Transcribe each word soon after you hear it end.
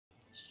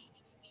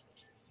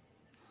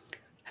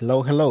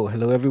Hello,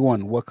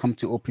 everyone. Welcome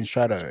to Open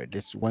Shutter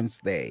this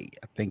Wednesday.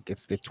 I think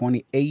it's the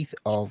 28th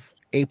of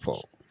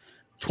April,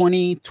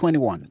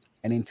 2021.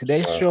 And in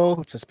today's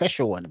show, it's a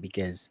special one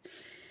because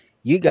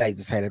you guys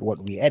decided what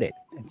we edit.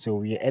 And so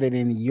we're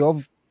editing your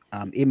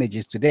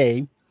images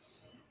today.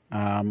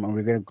 And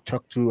we're going to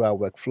talk through our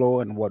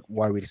workflow and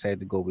why we decided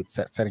to go with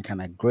certain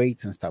kind of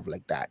grades and stuff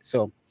like that.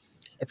 So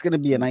it's going to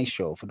be a nice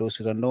show. For those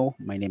who don't know,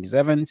 my name is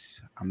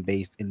Evans. I'm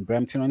based in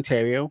Brampton,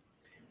 Ontario.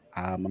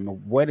 I'm a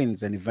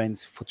weddings and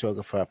events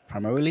photographer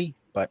primarily,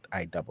 but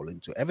I double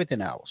into everything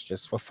else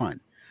just for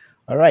fun.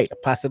 All right, I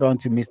pass it on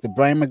to Mr.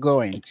 Bryan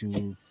McGowan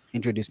to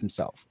introduce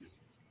himself.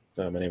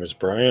 My name is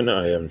Bryan.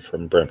 I am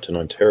from Brampton,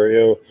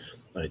 Ontario.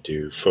 I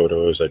do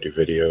photos, I do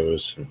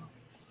videos, and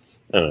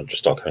I don't know,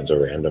 just all kinds of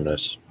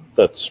randomness.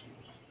 That's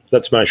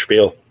my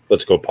spiel.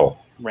 Let's go,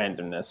 Paul.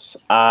 Randomness.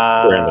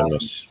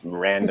 Randomness.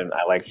 Random.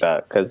 I like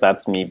that because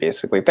that's me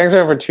basically. Thanks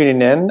everyone for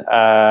tuning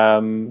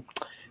in.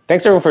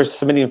 Thanks everyone for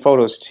submitting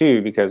photos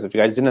too, because if you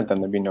guys didn't, then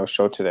there'd be no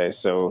show today.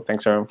 So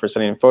thanks everyone for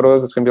sending in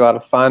photos. It's gonna be a lot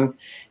of fun.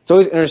 It's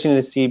always interesting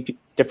to see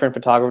different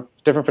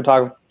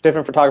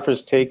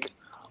photographers take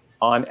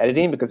on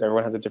editing because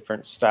everyone has a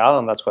different style,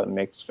 and that's what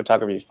makes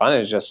photography fun,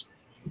 is just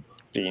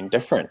being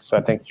different. So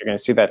I think you're gonna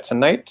see that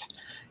tonight.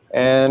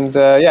 And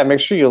yeah, make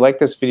sure you like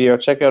this video.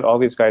 Check out all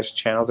these guys'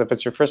 channels. If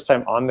it's your first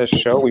time on this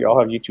show, we all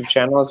have YouTube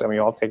channels and we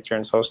all take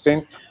turns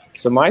hosting.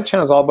 So my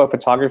channel is all about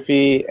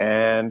photography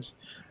and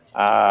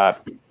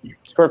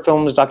short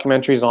films,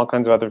 documentaries, and all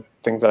kinds of other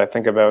things that I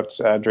think about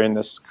during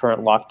this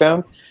current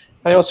lockdown.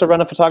 I also run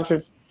a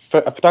photography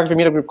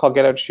meetup group called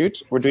Get Out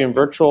Shoot. We're doing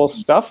virtual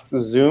stuff,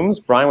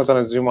 Zooms. Bryan was on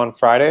a Zoom on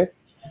Friday.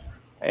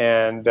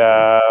 And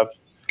we're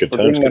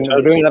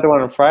doing another one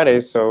on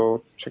Friday,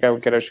 so check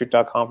out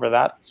getoutshoot.com for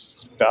that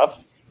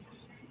stuff.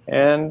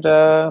 And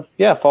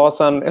yeah, follow us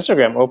on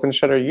Instagram, Open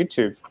Shutter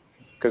YouTube,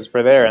 because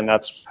we're there, and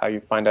that's how you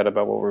find out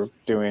about what we're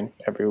doing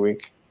every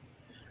week.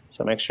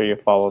 So make sure you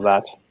follow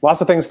that.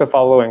 Lots of things to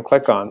follow and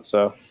click on,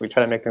 so we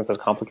try to make things as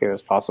complicated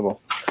as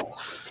possible.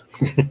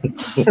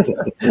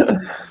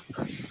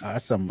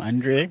 Awesome.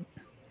 Andre?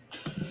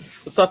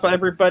 What's up,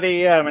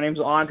 everybody? My name's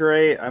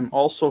Andre. I'm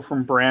also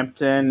from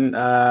Brampton.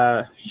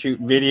 Shoot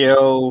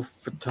video,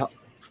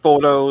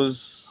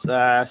 photos,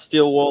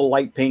 steel wool,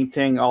 light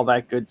painting, all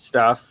that good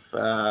stuff.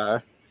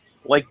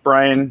 Like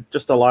Bryan,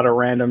 just a lot of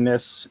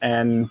randomness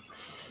and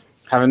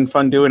having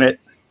fun doing it.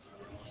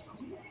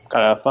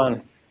 Gotta have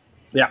fun.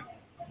 Yeah.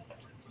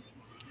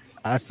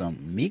 Awesome.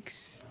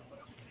 Meeks?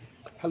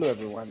 Hello,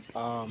 everyone.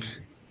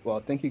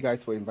 Well, thank you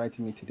guys for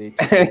inviting me today.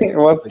 Thank you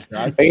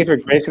for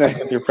gracing us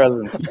with your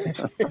presence.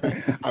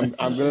 I'm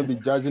going to be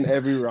judging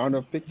every round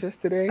of pictures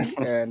today.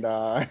 And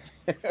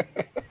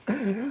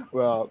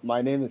well,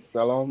 my name is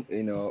Selorm,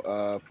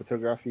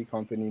 photography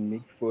company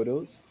Meek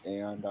Photos.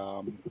 And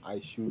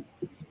I shoot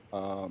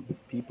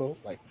people,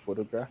 like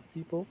photograph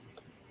people.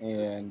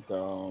 And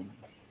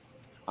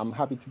I'm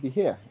happy to be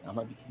here.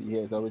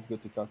 It's always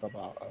good to talk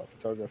about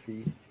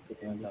photography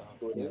and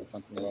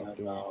something that I'm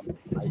doing. So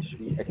I should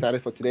be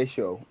excited for today's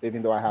show,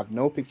 even though I have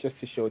no pictures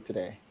to show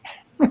today.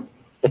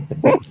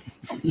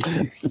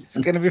 It's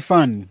gonna be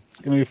fun.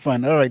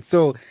 All right.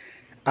 So,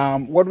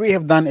 what we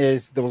have done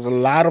is there was a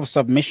lot of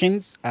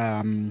submissions,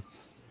 and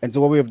so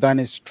what we have done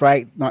is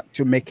try not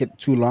to make it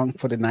too long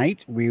for the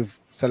night. We've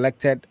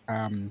selected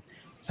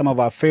some of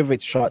our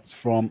favorite shots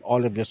from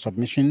all of your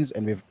submissions,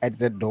 and we've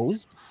edited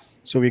those.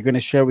 So we're going to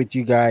share with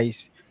you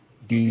guys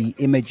the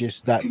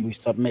images that we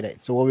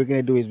submitted. So what we're going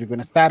to do is we're going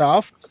to start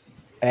off,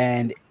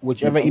 and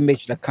whichever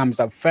image that comes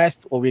up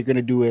first, what we're going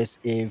to do is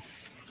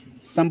if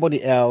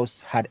somebody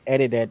else had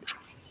edited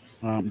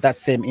that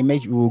same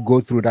image, we will go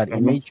through that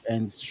image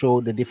and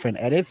show the different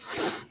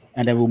edits,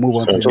 and then we'll move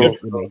on to the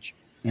next image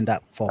in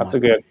that format. That's a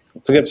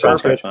good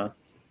purpose, man.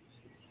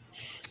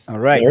 All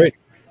right.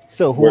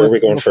 So where are we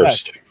going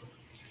first?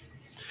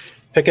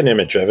 Pick an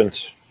image,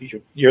 Evans.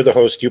 You're the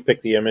host. You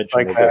pick the image.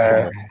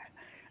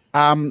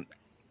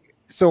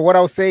 So what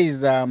I'll say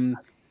is,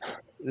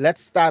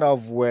 let's start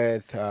off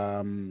with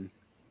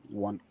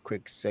one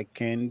quick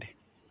second.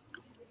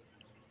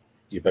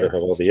 You better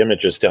have all the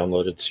images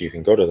downloaded so you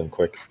can go to them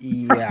quick.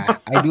 Yeah,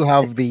 I do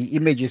have the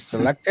images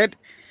selected,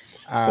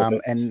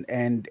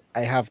 and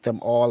I have them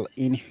all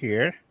in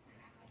here.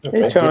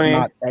 Hey, I Tony. did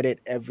not edit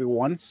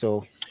everyone,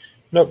 so.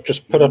 No,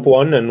 just put up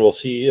one, and we'll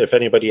see if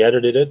anybody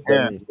edited it.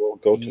 Then we'll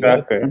go to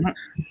that.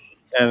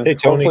 And hey,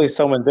 hopefully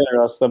someone did,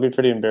 or else that'll be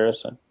pretty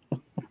embarrassing.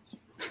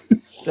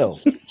 So,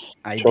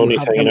 I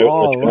Tony's do have hanging them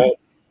out in the all chat.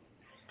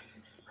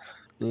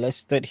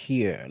 listed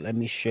here. Let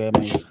me share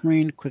my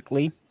screen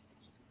quickly.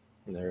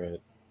 All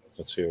right.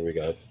 Let's see what we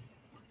got.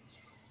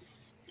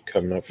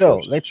 Coming up So,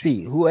 first. let's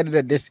see. Who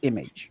edited this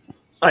image?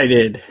 I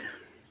did.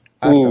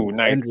 Awesome. Ooh,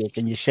 nice. Andrew,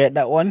 can you share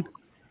that one?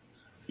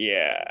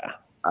 Yeah.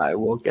 I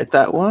will get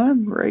that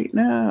one right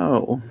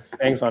now.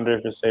 Thanks,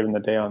 Andre, for saving the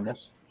day on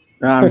this.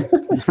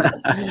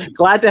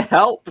 Glad to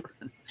help.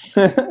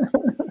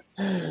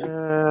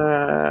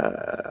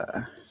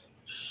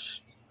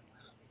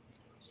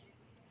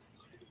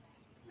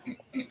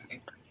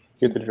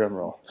 Do the drum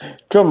roll.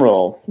 Drum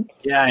roll.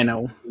 Yeah, I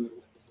know.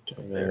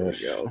 There we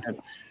go.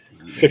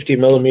 50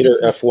 millimeter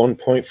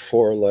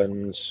f1.4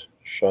 lens,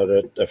 shot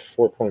at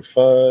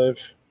f4.5.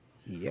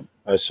 Yep.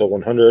 ISO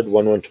 100,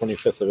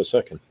 1/125th of a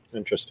second.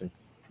 Interesting.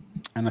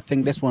 And I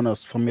think this one was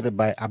submitted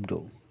by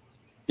Abdul.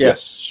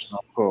 Yes.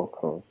 Oh,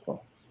 cool.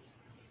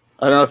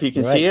 I don't know if you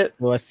can see it.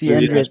 So I see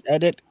Andrea's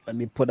edit. Let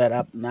me put that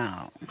up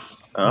now.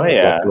 Oh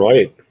yeah. Black and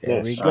white.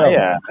 There we Yes. go. Oh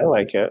yeah, I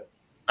like it.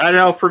 I don't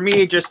know. For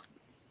me, just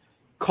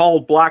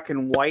called black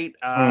and white.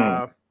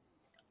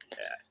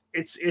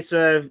 It's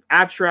a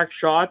abstract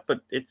shot, but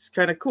it's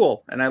kind of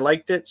cool, and I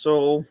liked it.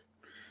 So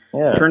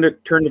Yeah. turned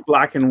it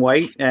black and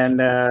white,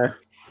 and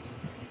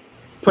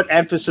put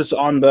emphasis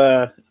on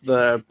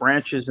the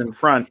branches in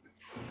front.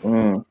 I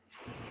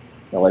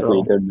like what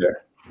you did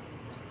there.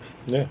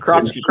 Yeah.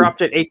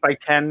 Cropped it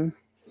 8x10,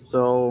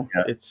 so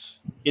Yeah.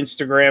 it's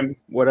Instagram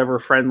whatever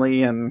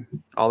friendly and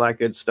all that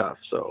good stuff.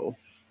 So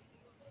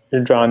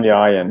You're drawing the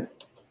eye in.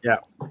 yeah,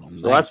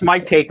 so that's my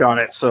take on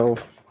it. So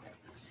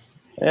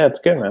Yeah, it's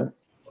good, man.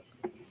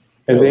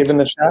 Is Abe in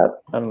the chat?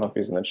 I don't know if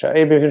he's in the chat.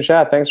 Abe, if you're in the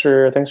chat, thanks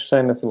for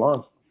sending this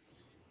along.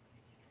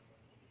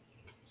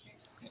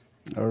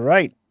 All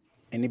right.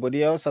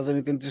 Anybody else has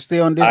anything to say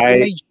on this I-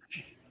 image?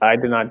 I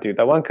did not do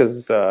that one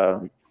because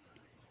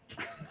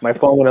my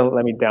phone wouldn't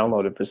let me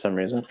download it for some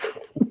reason.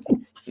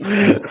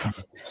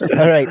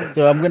 All right.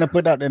 So I'm gonna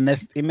put out the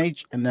next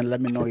image, and then let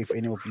me know if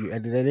any of you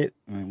edited it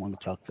and I want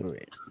to talk through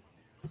it.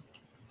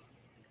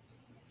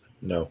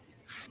 No.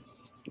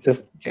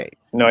 Okay.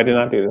 No, I did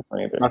not do this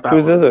one either. Not that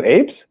Who's this?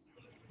 Apes?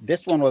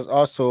 This one was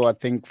also, I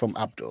think, from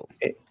Abdul.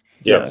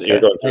 Yeah, Okay.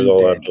 you're going through And the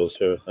whole then Abdul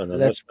too. And then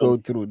Let's this go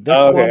one. through this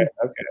Okay. one.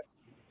 Okay.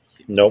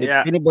 Nope.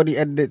 yeah, Anybody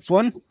edit this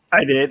one?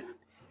 I did.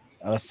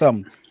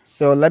 Awesome.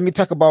 So let me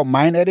talk about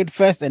mine edit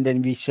first, and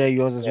then we share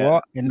yours as Yeah,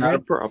 well. And Not a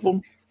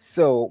problem.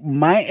 so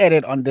my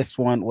edit on this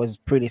one was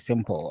pretty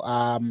simple.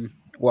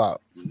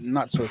 Well,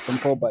 not so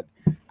simple, but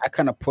I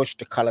kind of pushed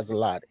the colors a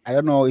lot. I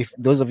don't know if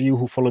those of you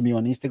who follow me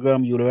on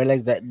Instagram, you'll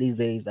realize that these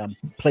days I'm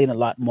playing a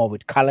lot more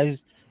with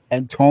colors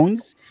and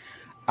tones,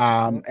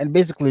 and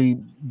basically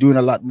doing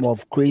a lot more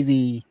of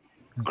crazy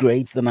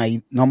grades than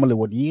I normally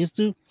would used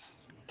to.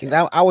 Because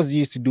I was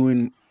used to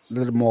doing a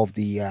little more of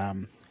the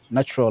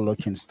natural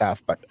looking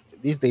stuff, but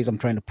these days I'm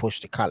trying to push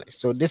the colors.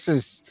 So this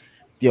is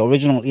the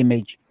original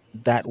image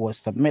that was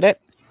submitted,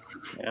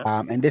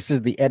 Yeah. and this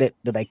is the edit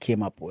that I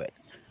came up with.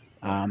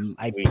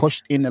 I Sweet.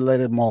 pushed in a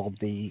little more of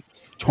the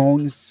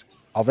tones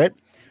of it.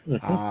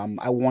 Mhm.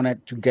 I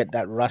wanted to get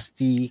that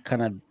rusty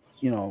kind of,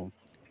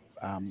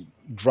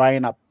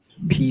 drying up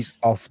piece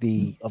of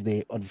the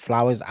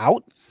flowers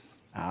out,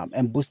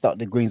 and boost out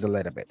the greens a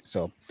little bit.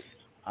 So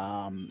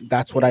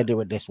that's what I did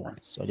with this one.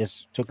 So I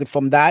just took it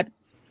from that,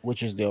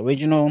 which is the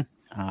original,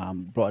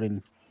 brought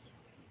in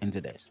into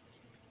this.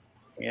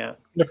 Yeah.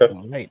 Okay.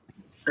 All right.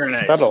 Very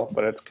nice. Subtle,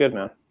 but it's good,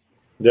 man.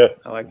 Yeah.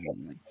 I like it.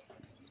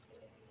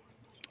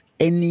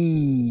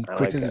 Any I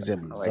like it.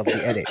 criticisms I like of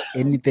the edit?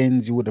 Any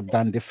things you would have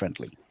done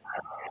differently?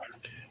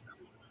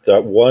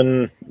 That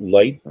one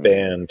light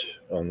band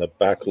on the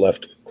back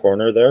left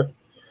corner there,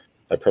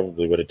 I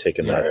probably would have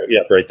taken that out.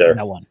 Yeah, right there.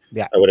 That one.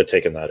 Yeah, I would have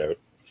taken that out.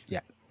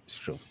 it's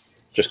true.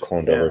 Just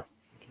cloned Yeah. over.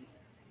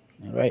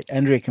 All right,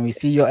 Andre, can we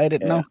see your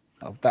edit Yeah. now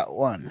of that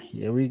one?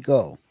 Here we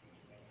go.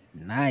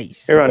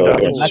 Nice. Here, Rondo.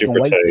 Oh, Black super and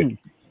white tight. too.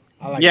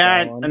 I like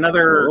Yeah, that one.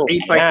 another Oh,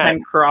 8x10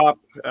 man. crop.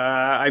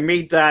 I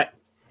made that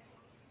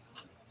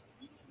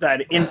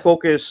in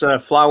focus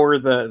flower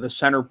the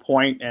center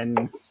point,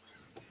 and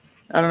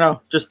I don't know,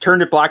 just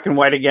turned it black and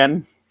white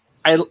again.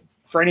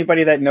 For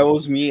anybody that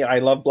knows me, I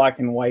love black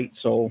and white,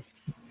 so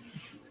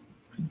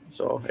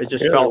it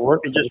just Yeah,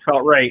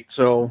 felt right.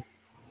 So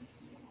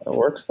It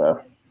works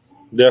though.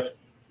 Yeah.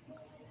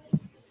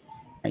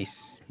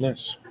 Nice.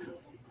 Nice.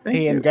 thank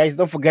Hey, you. and guys,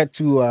 don't forget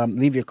to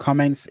leave your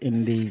comments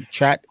in the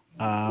chat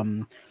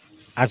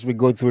as we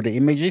go through the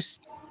images.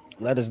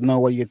 Let us know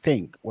what you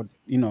think.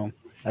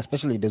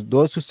 Especially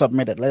those who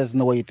submitted. Let us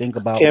know what you think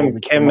about what we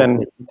Kim came up and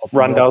with of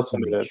your Rundell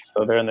submitted, image.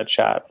 so they're in the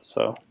chat.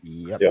 So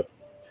Yep. Yep.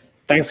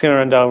 thanks, Kim and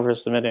Rundell, for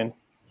submitting.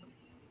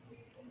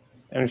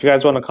 And if you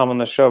guys want to come on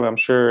the show, I'm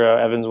sure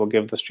Evans will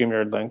give the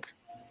StreamYard link.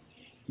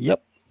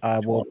 Yep. I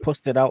will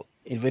post it out.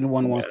 If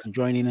anyone wants to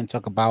join in and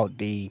talk about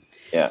the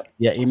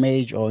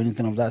image or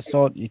anything of that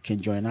sort, you can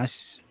join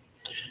us.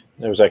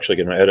 I was actually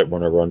going to edit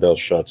one of Rondell's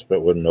shots, but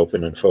it wouldn't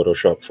open in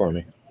Photoshop for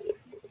me.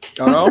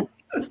 Oh no.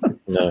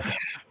 No. I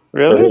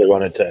Really? really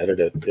wanted to edit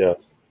it. Yeah.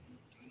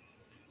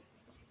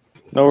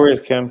 No worries,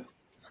 Kim.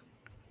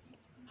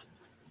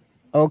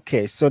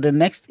 Okay, so the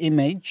next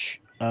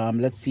image,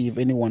 let's see if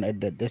anyone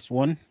edited this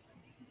one.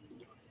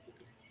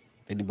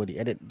 Anybody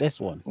edit this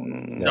one?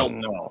 No.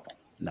 No.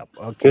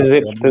 Okay. This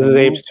is so this is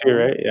I'm Apes gonna too,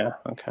 right? Yeah.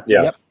 Okay.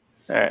 Yeah. Yep.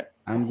 All right.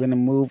 I'm gonna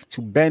move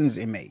to Ben's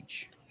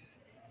image.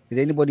 Did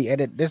anybody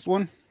edit this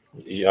one?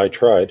 Yeah, I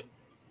tried.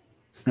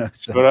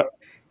 So, What up?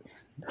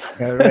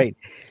 all right.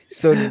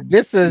 So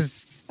this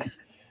is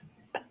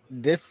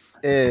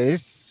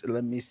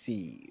let me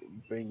see.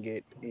 Bring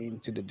it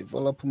into the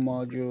developer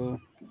module.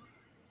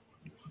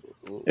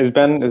 Is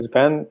Ben?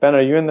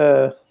 Are you in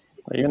the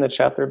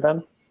chat there,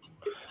 Ben?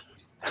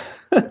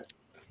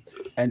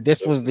 And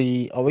this was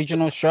the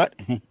original shot.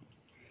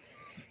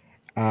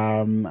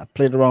 I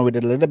played around with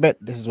it a little bit.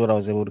 This is what I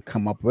was able to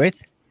come up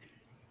with.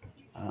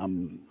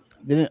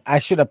 I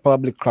should have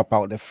probably crop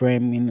out the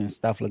framing and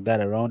stuff like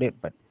that around it,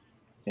 but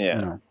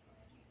Yeah.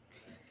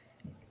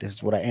 This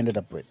is what I ended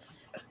up with.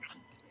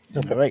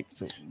 Okay. All right,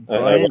 so I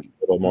Bryan, want a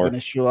little I'm more. gonna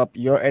show up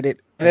your edit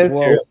Ben as is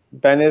well. here.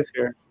 Ben is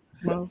here.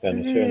 Ben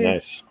is here.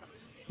 Nice.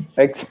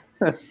 Thanks.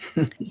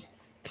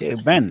 Okay,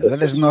 Ben,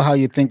 let us know how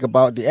you think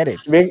about the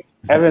edits.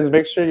 Evans,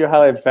 make sure you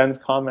highlight Ben's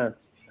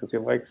comments because he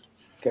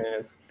likes getting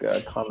his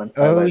comments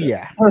Oh highlighted.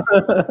 yeah,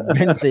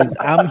 Ben says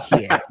I'm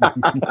here.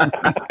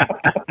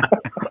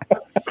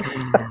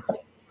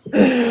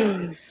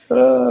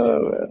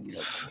 Oh, man.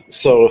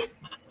 So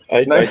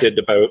I did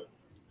about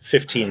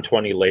 15,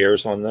 20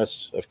 layers on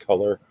this of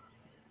color.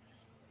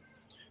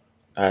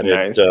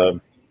 Added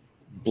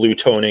blue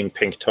toning,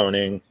 pink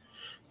toning,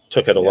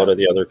 took out a lot of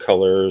the other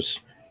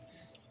colors,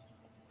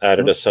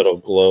 added a subtle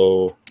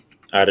glow,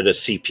 added a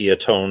sepia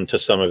tone to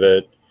some of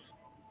it,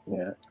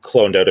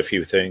 cloned out a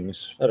few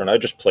things. I don't know, I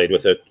just played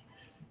with it.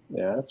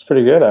 Yeah, it's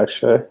pretty good,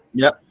 actually.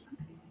 Yep.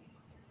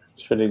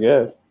 It's pretty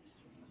good.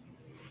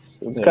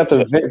 It's got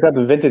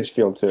the vintage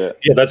feel to it.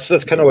 Yeah, that's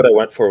kind of what I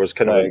went for, was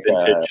kind of Like,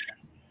 a vintage,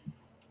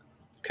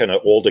 kind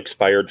of old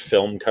expired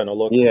film kind of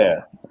look.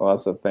 Yeah, well,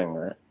 that's the thing,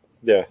 right?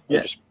 Yeah, I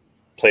just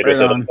played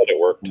with it and thought it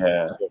worked.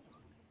 Yeah. So,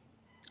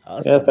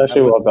 Awesome. Yeah, it's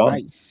actually well done.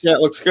 Nice. Yeah,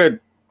 it looks good.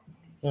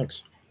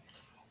 thanks.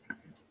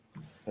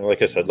 And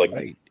like I said,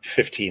 like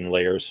 15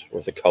 layers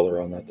worth of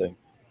color on that thing.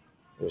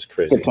 It was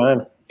crazy.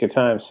 Good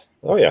times.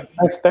 Oh yeah.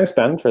 Thanks,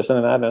 Ben, for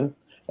sending that in.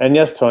 And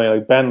yes, Tony,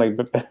 Ben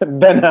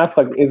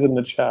Affleck is in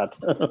the chat.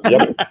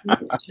 Yep.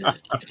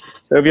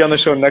 He'll be on the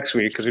show next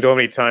week because we don't have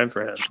any time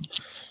for him.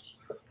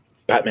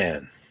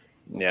 Batman.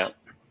 Yeah.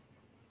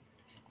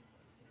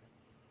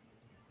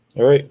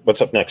 All right.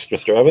 What's up next,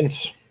 Mr.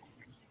 Evans?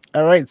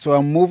 All right, so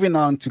I'm moving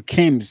on to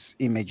Kim's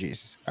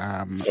images.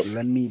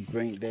 Let me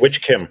bring this.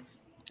 Which Kim?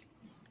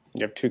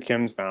 You have two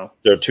Kims now.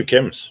 There are two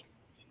Kims.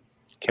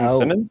 Kim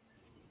Simmons?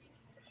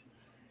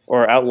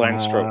 Or Outline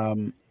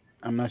Stroke?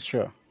 I'm not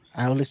sure.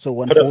 I only saw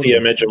one. Put up the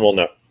image and we'll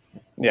know.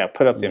 Yeah,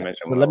 put up the image.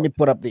 So let me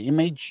put up the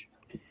image.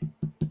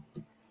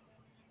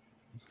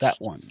 That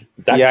one.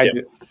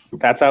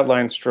 That's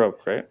Outline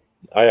Stroke, right?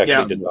 I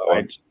actually did that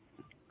one.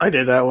 I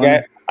did that one.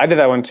 Yeah, I did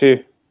that one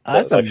too.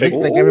 Awesome. Looks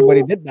like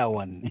everybody did that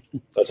one.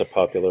 That's a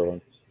popular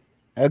one.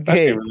 Okay.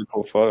 That's a really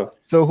cool photo.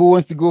 So who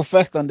wants to go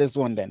first on this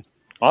one then?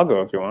 I'll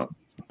go if you want.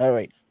 All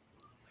right.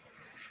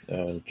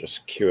 I'm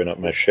just queuing up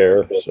my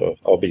share, so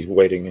I'll be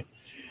waiting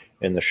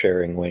in the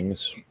sharing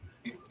wings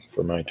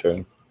for my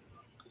turn.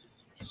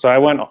 So I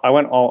went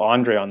all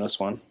Andre on this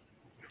one.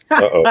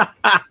 Uh-oh.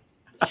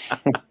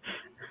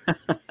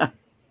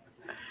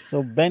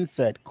 So Ben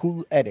said,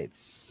 "Cool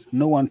edits.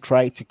 No one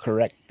tried to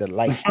correct the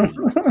light."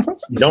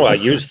 No, I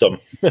used them.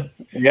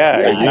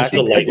 Yeah, I used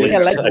the light leaks.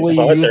 like I the way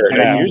saw you it there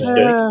and I used used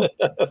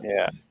it.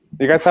 Yeah.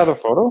 You guys have the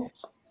photo?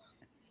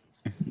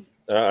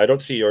 I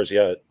don't see yours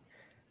yet.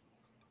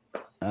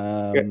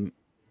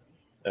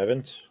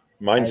 Evans?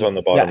 Mine's on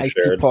the bottom. Yeah, I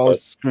shared, see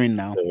Paul's screen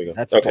now. There we go.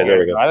 That's okay, Paul. there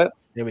we go. Got it?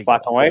 There we go.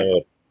 Black and white?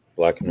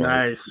 Black and white.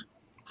 Nice.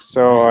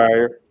 So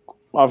I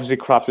obviously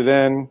cropped it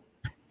in.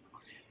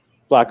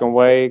 Black and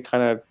white,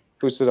 kind of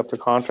boosted up the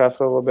contrast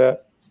a little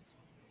bit.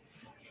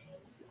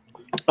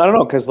 I don't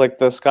know, because like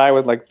the sky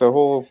with like the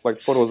whole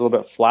like photo was a little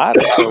bit flat.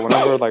 So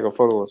whenever like a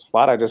photo was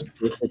flat, I just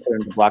put it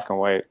into black and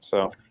white.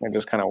 So it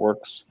just kind of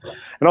works.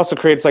 It also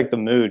creates like the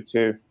mood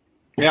too.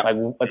 Yeah. Like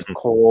it's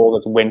cold,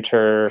 it's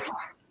winter,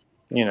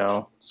 you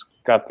know, it's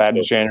got that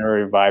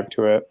January vibe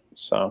to it.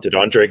 So Did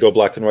Andre go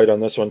black and white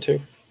on this one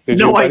too?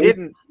 No, I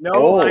didn't.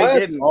 No, I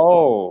didn't.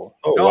 Oh.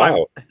 Oh, No,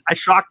 wow. I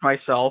shocked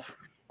myself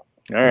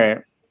All right.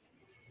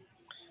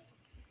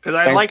 because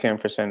I Thanks, like. Kim,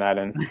 for sending that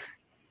in.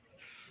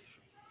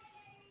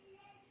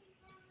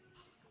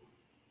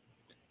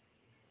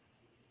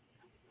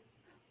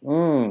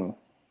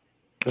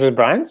 This is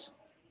Bryan's?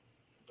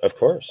 Of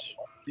course.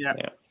 Yeah.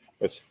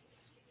 It's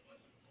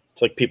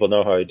like people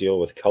know how I deal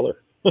with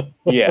color.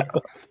 Yeah.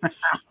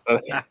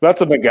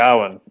 That's a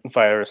McGowan, if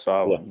I ever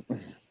saw one.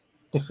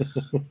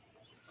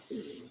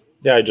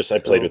 Yeah, I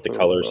played with the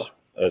colors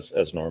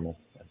as normal.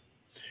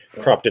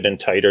 Cropped it in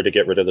tighter to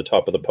get rid of the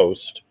top of the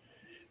post.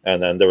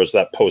 And then there was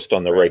that post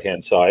on the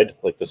right-hand side,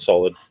 like the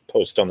solid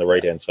post on the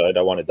right-hand side.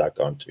 I wanted that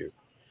gone too.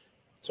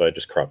 So I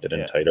just cropped it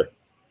in tighter.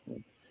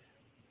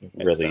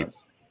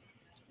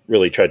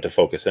 Really tried to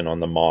focus in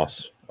on the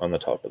moss on the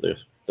top of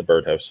the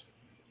birdhouse.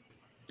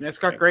 It's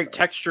got great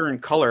texture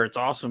and color. It's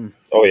awesome.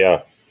 Oh,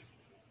 yeah.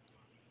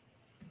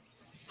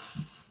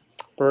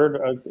 Bird,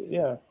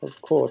 yeah, it's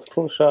cool. It's a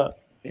cool shot.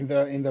 In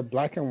the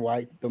black and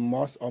white, the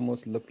moss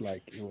almost looked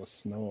like it was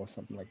snow or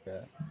something like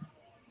that.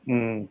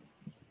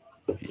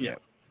 Yeah.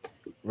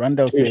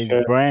 Randall says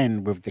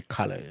Bryan with the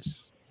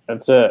colors.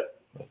 That's it.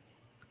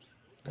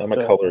 I'm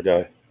a color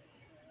guy.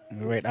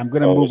 All right, I'm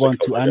gonna move on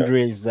to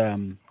Andre's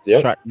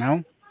shot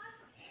now.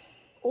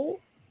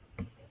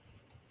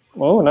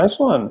 Oh, nice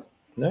one.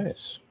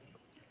 Nice.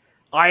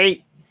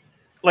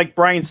 Like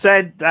Brian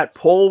said, that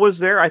pole was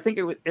there. I think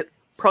it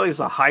probably was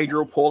a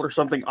hydro pole or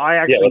something. I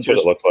actually That's what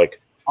it looked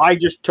like. I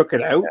just took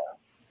it out,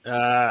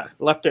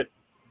 left it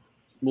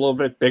a little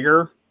bit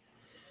bigger,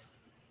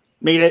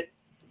 made it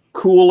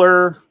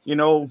cooler,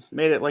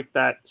 made it like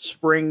that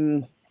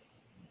spring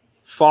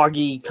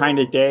foggy kind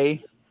of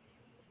day.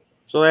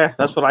 So yeah,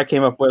 that's what I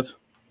came up with.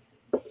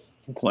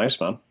 It's nice,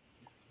 man.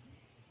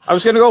 I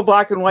was gonna go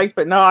black and white,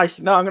 but no,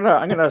 I'm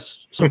gonna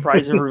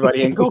surprise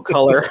everybody and go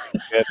color.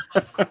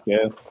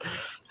 Yeah.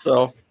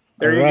 So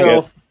there you Alright.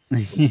 go.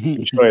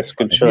 Good choice.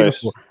 Good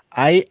choice. Beautiful.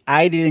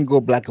 I didn't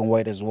go black and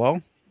white as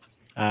well.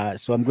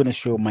 So I'm going to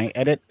show my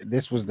edit.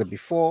 This was the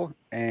before,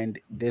 and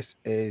this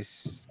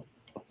is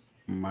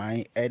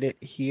my edit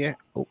here.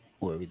 Oh,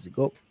 where did it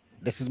go?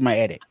 This is my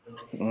edit.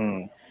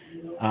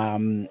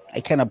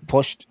 I kind of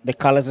pushed the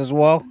colors as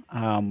well.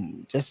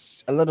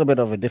 Just a little bit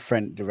of a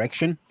different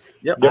direction.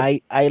 Yep.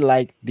 I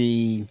like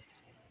the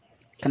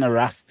kind of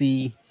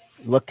rusty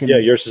looking. Yeah,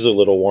 yours is a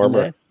little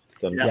warmer.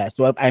 Yeah,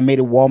 so I made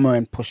it warmer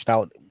and pushed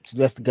out to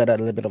just to get a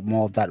little bit of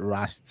more of that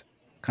rust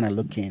kind of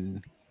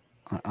looking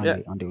on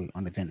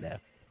the tin there.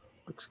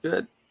 Looks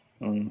good.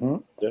 Mm-hmm.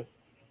 Yeah.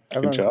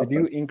 Evans, job, did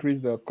you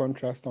increase the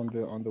contrast on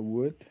the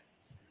wood?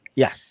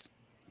 Yes,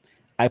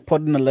 I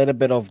put in a little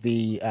bit of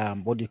the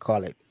what do you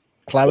call it,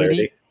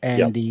 clarity.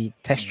 And the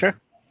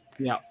texture.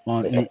 Yeah.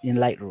 In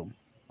Lightroom.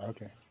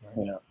 Okay.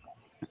 Nice. Yeah.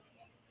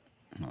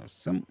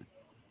 Awesome.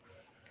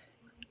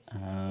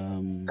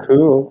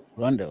 Cool.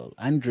 Rondell,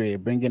 Andre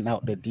bringing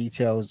out the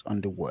details on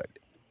the wood.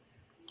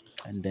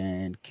 And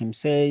then Kim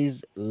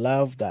says,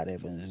 love that,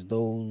 Evans.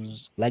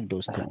 Those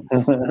tones.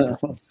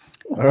 Awesome.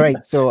 All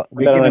right, so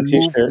we're gonna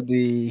move to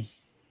the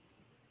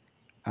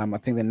I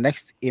think the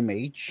next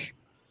image.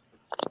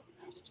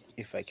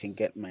 If I can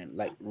get my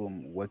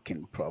Lightroom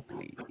working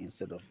properly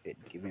instead of it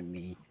giving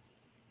me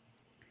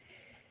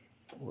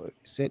where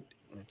is it?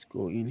 Let's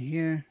go in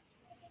here.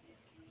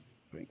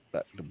 Bring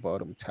back the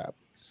bottom tab.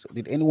 So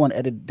did anyone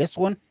edit this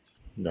one?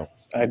 No.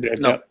 I did.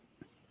 No.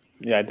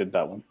 Yeah, I did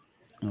that one.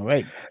 All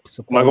right.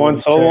 So Am I going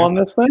solo on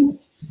this thing?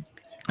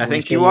 I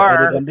think you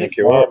are. Oh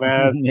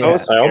man,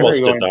 it's so I almost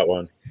scary did that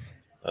one.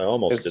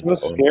 It's so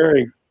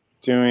scary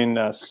doing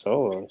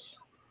solos.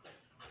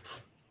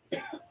 You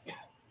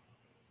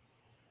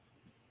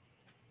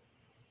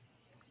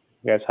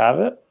guys have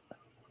it?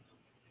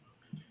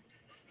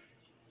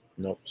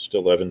 Nope,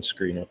 still Evan's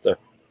screen up there.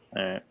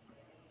 All right.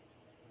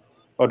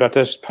 Oh, do I have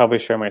to probably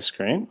share my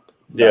screen?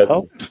 Yeah,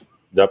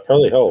 that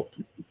probably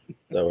helped.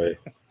 That way.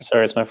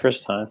 Sorry, it's my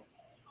first time.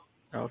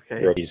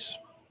 Okay. Rookies.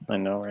 I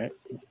know, right?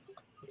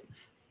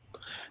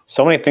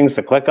 So many things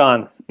to click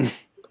on.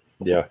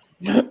 Yeah.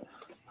 Here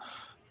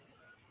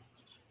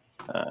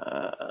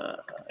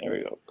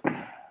we go.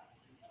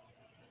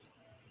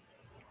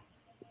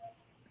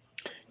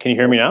 Can you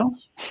hear me now?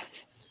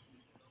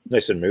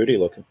 Nice and moody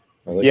looking.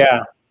 I like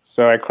Yeah.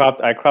 So I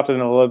cropped it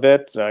in a little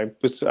bit. I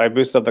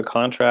boosted up the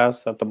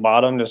contrast at the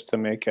bottom just to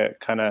make it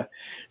kind of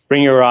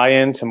bring your eye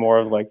into more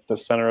of like the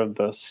center of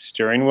the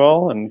steering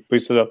wheel, and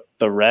boosted up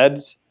the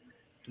reds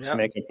to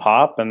make it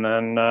pop. And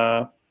then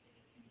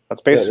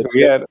that's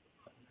basically it.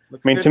 I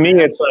mean, to me,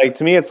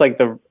 it's like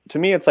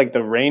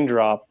the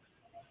raindrop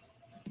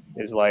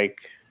is like,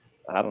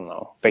 I don't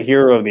know, the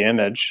hero of the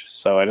image.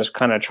 So I just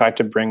kind of tried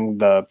to bring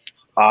the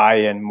eye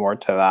in more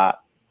to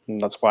that,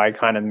 and that's why I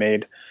kind of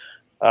made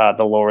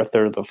the lower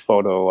third of the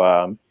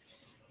photo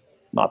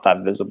not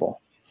that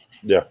visible.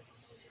 Yeah.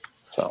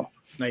 So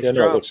nice job.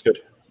 No, it looks good.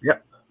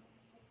 Yep.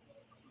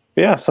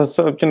 Yeah,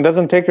 so it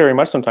doesn't take very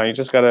much sometimes. You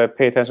just got to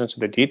pay attention to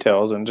the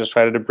details and just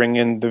try to bring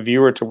in the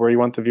viewer to where you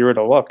want the viewer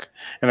to look.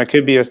 And it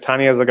could be as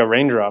tiny as like a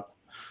raindrop.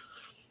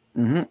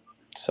 Mm-hmm.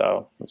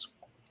 So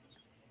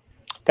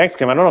thanks,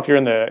 Kim. I don't know if you're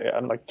in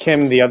the like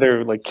Kim, the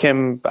other like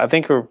Kim. I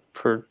think her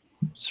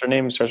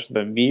surname starts with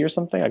a V or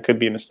something. I could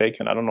be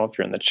mistaken. I don't know if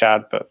you're in the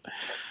chat, but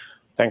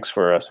thanks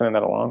for sending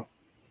that along.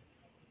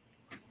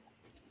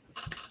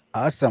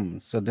 Awesome.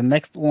 So the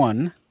next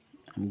one,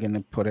 I'm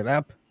gonna put it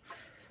up.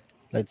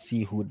 Let's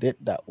see who did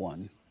that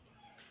one.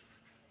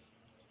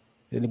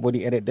 Did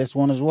anybody edit this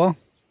one as well?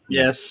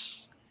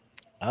 Yes.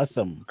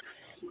 Awesome.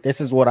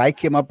 This is what I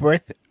came up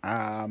with.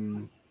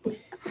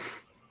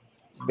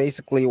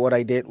 Basically, what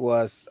I did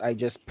was I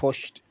just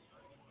pushed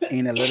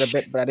in a little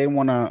bit, but I didn't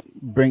want to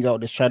bring out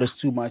the shadows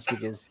too much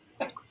because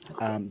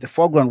the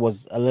foreground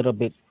was a little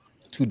bit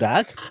too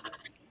dark,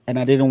 and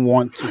I didn't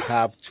want to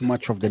have too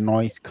much of the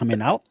noise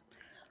coming out.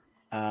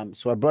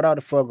 So I brought out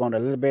the foreground a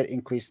little bit,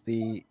 increased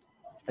the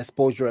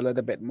exposure a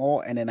little bit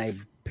more, and then I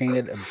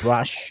painted a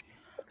brush,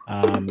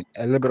 a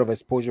little bit of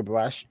exposure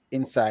brush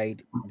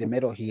inside the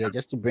middle here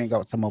just to bring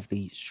out some of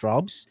the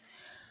shrubs.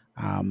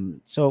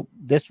 So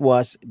this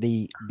was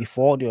the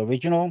before the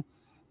original,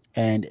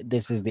 and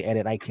this is the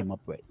edit I came up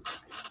with.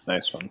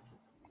 Nice one.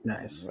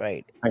 Nice.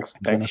 Right. Thanks.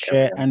 I'm gonna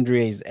share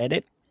Andrea's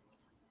edit.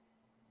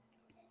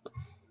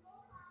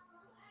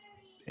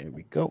 There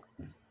we go.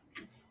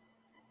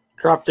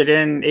 Dropped it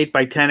in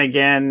 8x10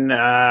 again.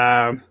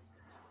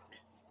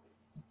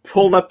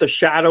 pulled up the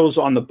shadows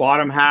on the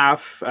bottom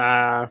half.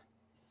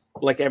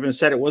 Like Evan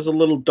said, it was a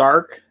little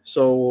dark,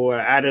 so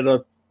added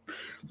a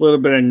little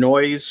bit of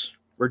noise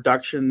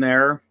reduction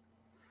there.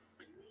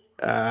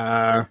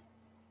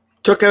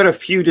 Took out a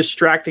few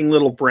distracting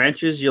little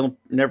branches you'll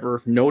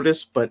never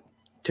notice, but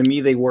to me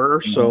they were.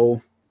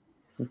 So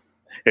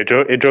it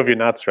drove you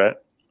nuts, right?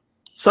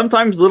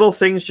 sometimes little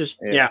things just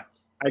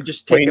I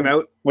just take them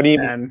out. When you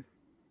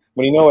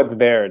know it's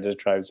there, it just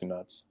drives you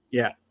nuts.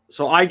 Yeah.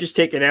 So I just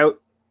take it out.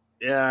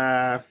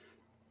 Yeah.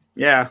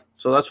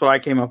 So that's what I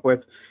came up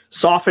with.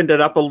 Softened it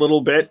up a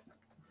little bit.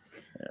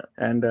 Yeah.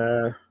 And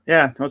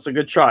that's a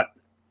good shot.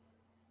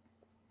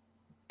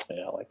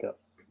 Yeah, I like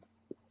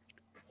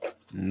it.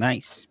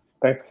 Nice.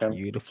 Thanks, Kim.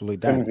 Beautifully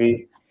done.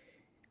 V.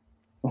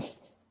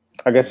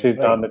 I guess she's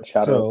done the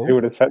shadow. So- Who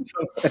would have said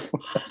something?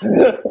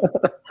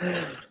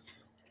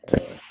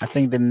 I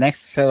think the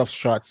next set of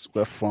shots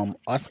were from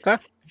Oscar.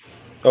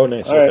 Oh,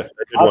 nice. All right. Okay.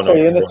 I did Oscar, wanna-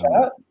 you in the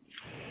chat?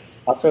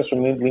 Oscar's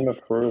from Lima,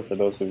 Peru, for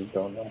those who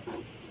don't know.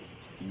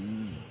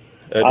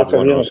 I did Oscar,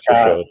 one you're in the Oscar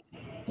chat. shot.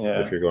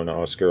 Yeah. If you're going to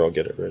Oscar, I'll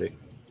get it ready.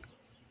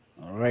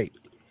 All right.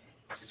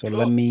 So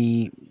let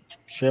me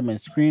share my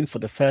screen for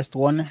the first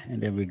one,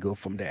 and then we go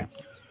from there.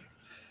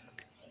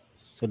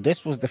 So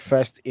this was the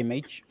first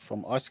image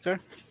from Oscar.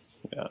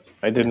 Yeah.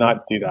 I did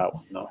not do that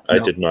one. No. I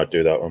did not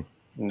do that one.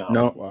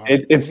 No. Wow.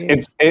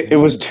 It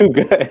was too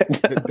good.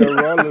 The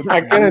raw looks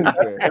I couldn't.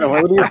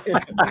 really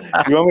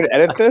good. You want me to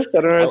edit this?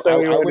 I don't understand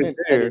what you want me wouldn't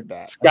to do. edit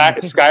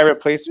that. Sky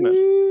replacement.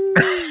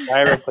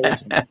 Sky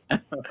replacement.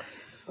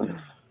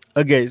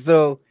 Okay,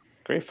 so It's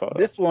a great photo.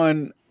 this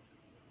one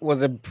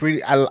was a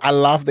pretty. I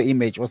love the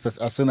image. Was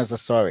as soon as I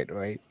saw it,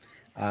 right?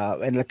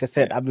 And like I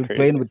said, Yeah, I've been crazy.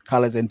 playing with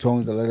colors and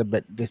tones a little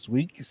bit this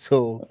week,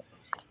 so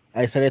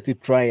I decided to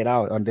try it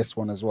out on this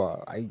one as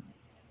well. I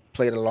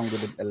played along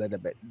with it a little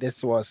bit.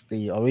 This was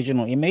the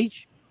original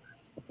image,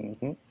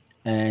 Mhm.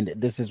 and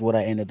this is what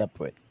I ended up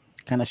with.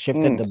 Kind of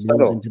shifted the blues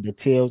subtle. into the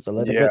tails a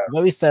little Yeah. bit.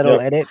 Very subtle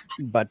Yep. edit,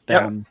 but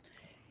Yep.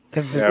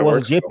 because Yeah, it it was a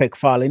works though. JPEG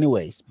file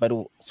anyways. But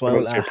so It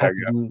was I had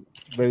JPEG, to do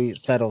very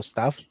subtle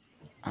stuff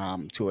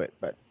to it.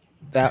 But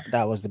that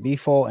was the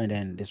before, and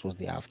then this was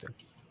the after.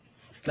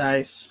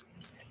 Nice.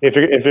 If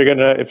you're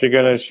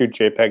gonna shoot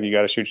JPEG, you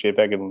got to shoot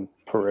JPEG in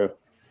Peru,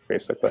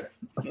 basically.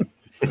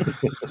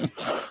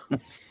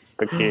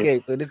 The key. Okay,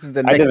 so this is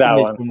the I next did that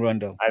image one. from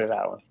Rondo. I did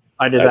that one.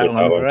 I did I that did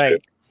one. that one. All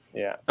right.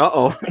 Yeah.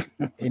 Uh-oh.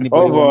 Anybody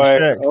Oh want boy. to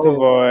share? Oh So,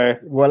 boy.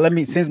 well, let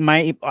me, since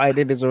my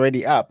edit is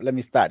already up, let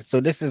me start. So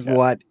this is Yeah.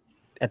 what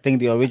I think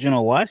the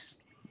original was.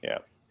 Yeah.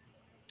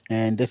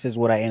 And this is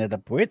what I ended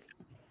up with.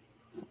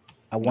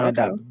 I wanted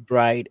Okay. that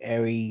bright,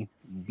 airy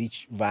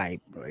beach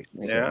vibe, right?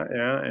 So-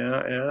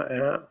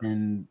 Yeah.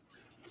 and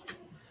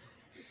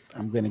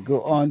I'm gonna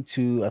go on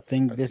to, I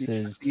think this I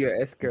is see your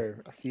S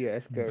curve. I see your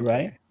S curve.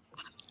 right.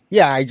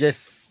 Yeah, I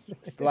just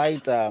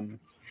slide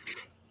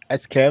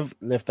S curve,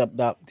 lift up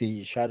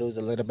the shadows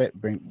a little bit,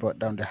 brought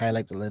down the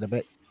highlights a little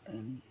bit,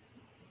 and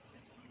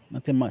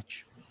nothing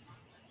much.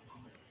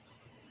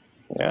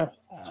 Yeah.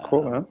 It's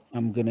cool, man.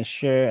 I'm gonna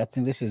share. I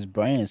think this is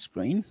Bryan's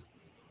screen.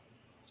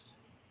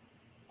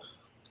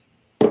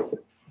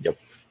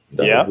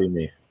 That Yeah. would be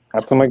me.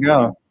 That's my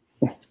go.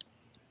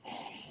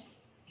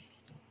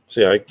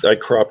 See, I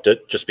cropped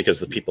it just because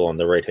the people on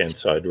the right-hand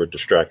side were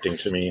distracting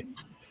to me.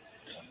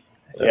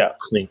 Yeah.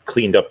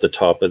 Cleaned up the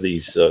top of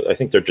these. I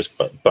think they're just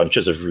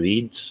bunches of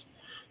reeds.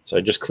 So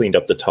I just cleaned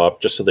up the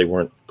top just so they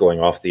weren't going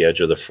off the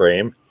edge of the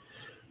frame.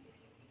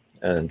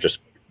 And just,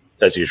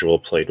 as usual,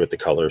 played with the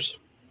colors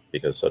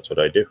because that's what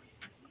I do.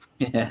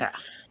 Yeah.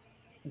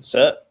 That's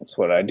it. That's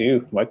what I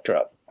do. Mic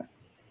drop.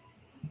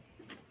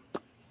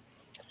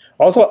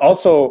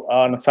 Also,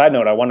 on a side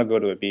note, I want to go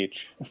to a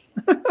beach.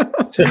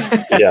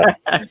 Yeah.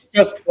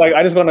 Just like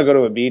I just want to go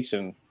to a beach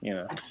and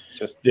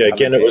just Yeah, have a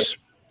again, it day. was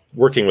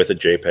working with a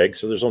JPEG,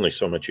 so there's only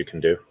so much you can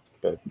do.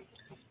 But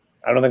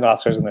I don't think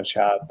Oscar's in the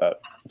chat,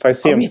 but if I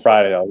see him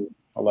Friday, I'll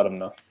let him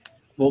know.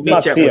 We'll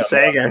Not meet you see with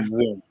him, Sega. on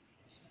Zoom.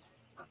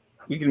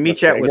 You can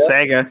meet you at with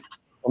Sega.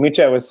 We'll meet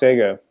you at with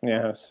Sega.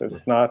 Yes,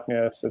 it's not.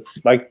 Yes, it's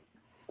like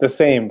the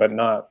same, but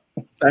not.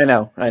 I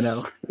know.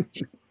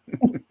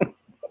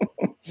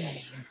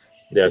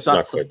 yeah, it's not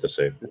awesome. quite the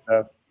same.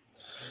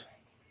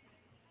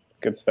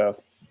 Good stuff.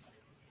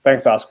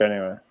 Thanks, Oscar.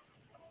 Anyway,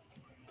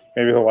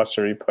 maybe he'll watch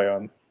the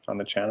replay on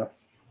the channel.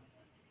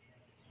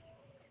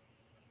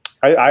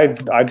 I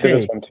did Okay.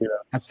 this one too.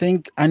 I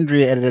think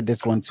Andrea edited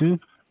this one too.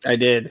 I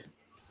did.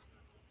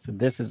 So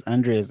this is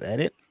Andrea's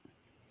edit.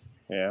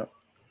 Yeah.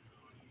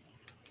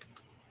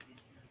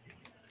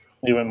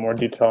 You went more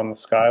detail on the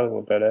sky a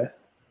little bit, eh?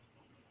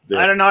 Yeah.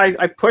 I don't know.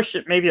 I pushed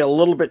it maybe a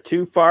little bit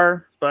too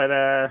far,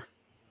 but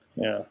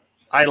Yeah.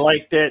 I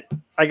liked it.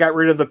 I got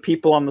rid of the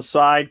people on the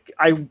side.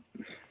 I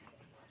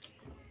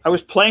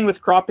was playing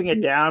with cropping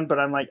it down, but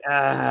I'm like,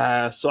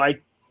 so I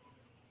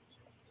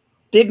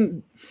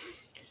didn't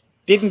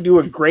do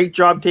a great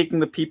job taking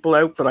the people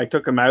out, but I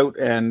took them out,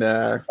 and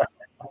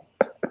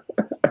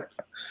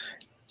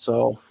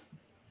so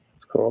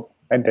It's cool.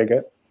 I dig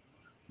it.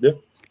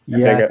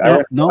 Yeah, I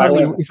went-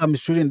 normally I went- if I'm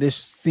shooting this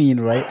scene,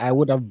 right, I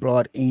would have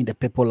brought in the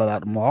people a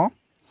lot more.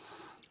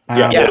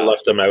 Yeah, or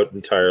left them out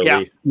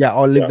entirely. Yeah,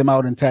 or leave Yeah. them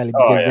out entirely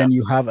Oh, because yeah. then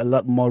you have a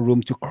lot more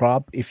room to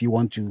crop if you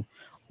want to,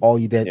 or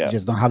you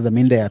just don't have them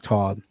in there at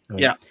all. Right?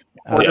 Yeah.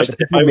 Uh, Just the if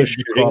people I make was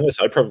the shooting crop- this,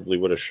 I probably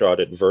would have shot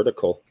it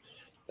vertical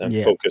and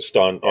Yeah. focused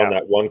on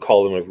that one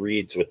column of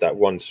reeds with that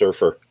one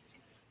surfer.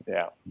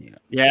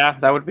 Yeah,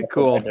 that would be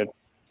cool.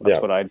 That's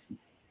what I did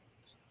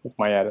with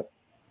my edit.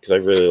 Because I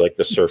really like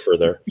the surfer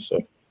there. So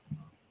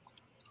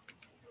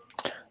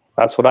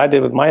That's what I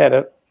did with my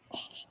edit.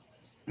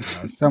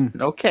 Awesome.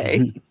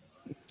 Okay.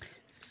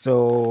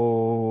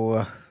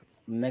 So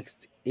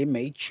next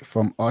image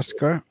from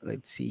Oscar.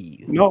 Let's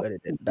see. Who No,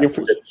 edited you that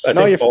one. I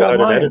No, think you Paul forgot had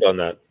an mine. edit on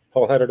that.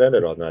 Paul had an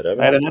edit on that,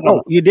 Evan. I had an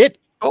Oh, you did?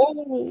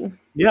 Oh,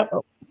 Yep.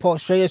 Paul,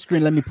 share your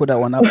screen. Let me put that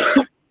one up.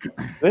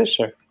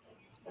 Sure.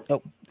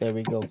 Oh, there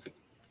we go.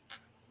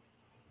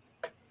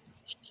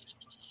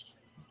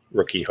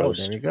 Rookie Oh,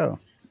 host. there we go.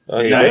 Oh,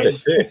 you did it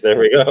too. There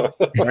we go.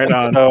 right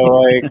on. So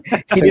like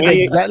He To did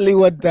me- exactly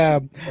what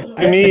to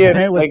me,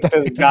 it's was like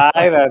this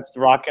guy that's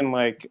rocking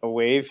like a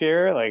wave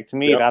here. Like to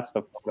me, Yep. that's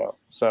the photo.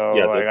 So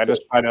Yeah, like I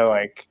just try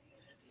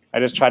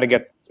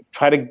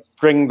to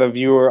bring the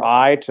viewer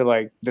eye to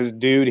like this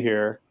dude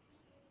here,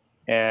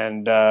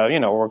 and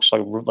works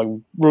like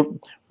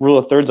rule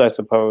of thirds, I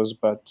suppose.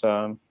 But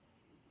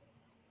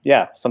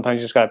yeah, sometimes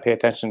you just gotta pay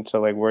attention to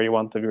like where you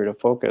want the viewer to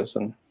focus,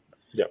 and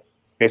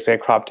basically I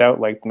cropped out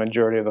like the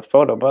majority of the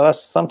photo. But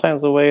that's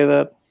sometimes the way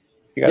that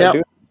you gotta do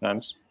it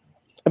sometimes.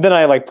 And then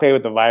I like play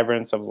with the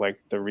vibrance of like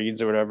the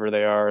reeds or whatever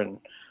they are, and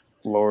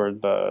lower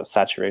the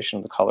saturation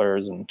of the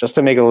colors, and just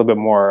to make it a little bit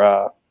more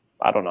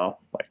I don't know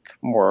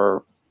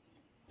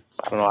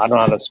how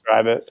to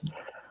describe it.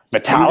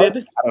 Metallic?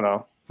 Muted? I don't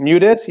know.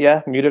 Muted?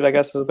 Yeah, muted I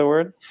guess is the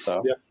word.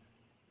 So yeah.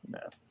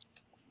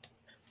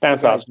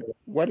 Thanks, Guys, Oscar.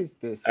 what is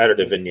this? Added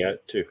Is a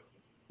vignette too.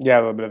 Yeah, a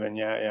little bit of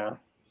vignette, yeah.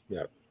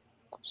 Yeah.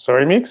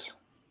 Sorry, Meeks?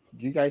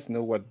 Do you guys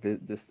know what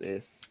this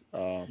is?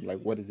 Like,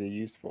 what is it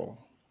used for?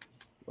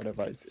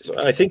 Whatever it's. So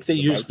I think they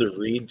use device- the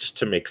reeds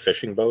to make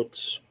fishing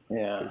boats.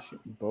 Yeah. fishing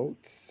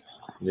boats.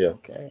 Yeah.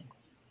 Okay.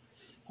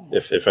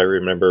 If I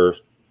remember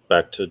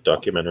back to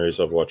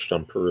documentaries I've watched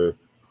on Peru.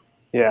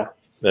 Yeah.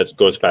 That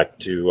goes back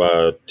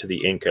to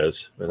the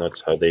Incas, and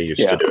that's how they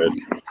used to do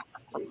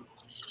it.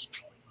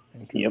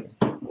 Yep.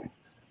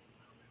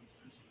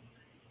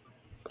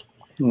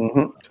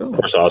 Mm-hmm. Of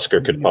course,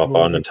 Oscar could pop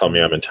on and tell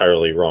me I'm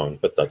entirely wrong,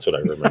 but that's what I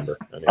remember.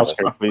 Anyway.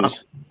 Oscar,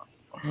 please.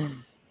 I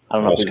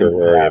don't know if Oscar, we can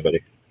where are you,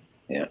 buddy?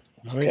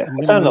 All right, Okay, I'm I'll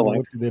gonna send the move link.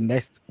 on to the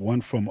next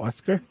one from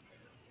Oscar.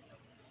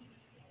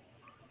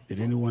 Did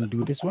anyone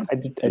do this one? I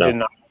did No.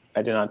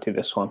 not do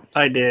this one.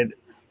 I did.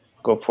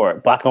 Go for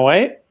it. Black and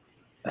white?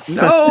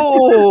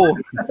 No.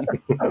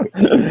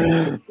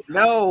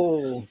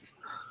 No.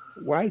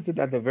 Why is it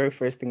that the very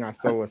first thing I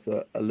saw was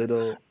a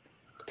little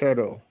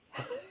turtle?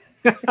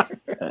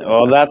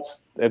 Well,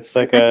 it's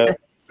like a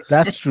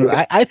That's true.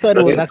 I thought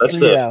it was That's actually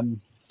the-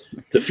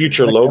 The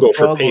future Like a logo for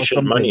frog or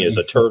patient money something. is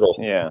a turtle.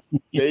 yeah.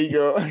 There you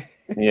go.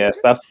 Yes,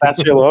 that's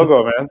your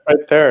logo, man,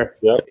 right there.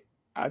 Yep.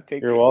 I'll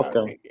take You're it.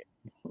 welcome. I'll take it.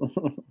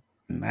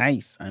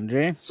 nice,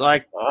 Andre. So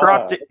I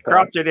Ah,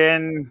 cropped it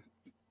in,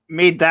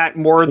 made that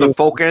more the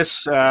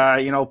focus.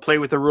 Play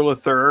with the rule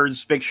of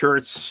thirds, make sure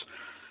it's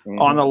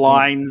on the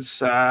lines.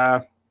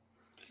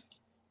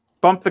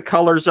 Bump the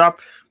colors up.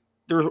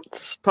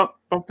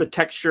 Bump the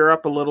texture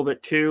up a little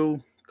bit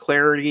too.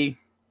 Clarity,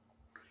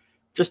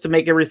 just to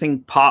make everything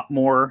pop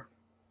more.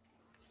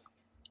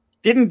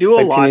 Didn't do It's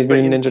a like lot. Teenage But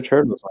Mutant Ninja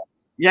Turtles.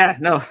 yeah,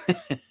 no.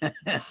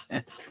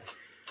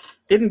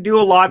 Didn't do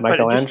a lot, but it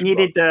just Michelangelo.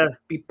 needed to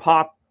be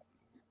pop.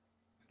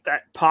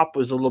 That pop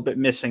was a little bit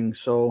missing,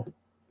 so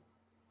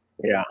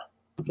Yeah.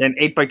 and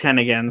 8x10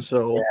 again.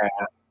 So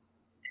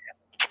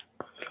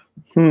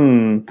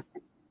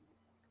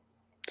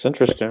It's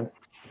interesting.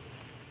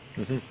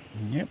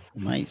 Yep,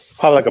 nice. It's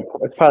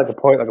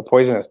probably like a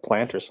poisonous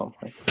plant or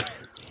something.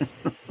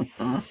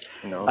 Who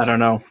knows? I don't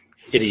know.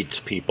 It eats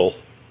people.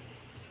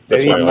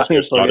 That's It why eats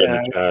Oscar's people, not in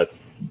yeah. the chat.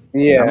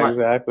 Yeah,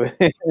 exactly.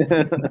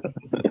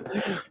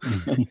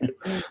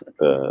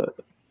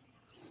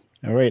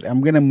 All right,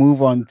 I'm gonna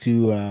move on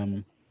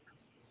to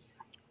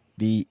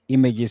the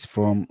images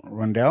from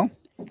Rondell.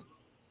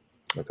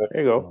 Okay.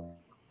 There you go.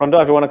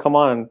 Rondell, if you want to come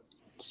on and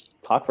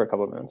talk for a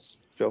couple of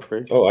minutes, feel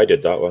free. Oh, I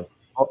did that one.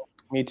 Oh,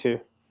 me too.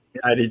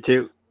 I did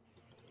too.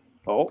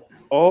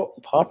 Oh,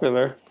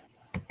 popular.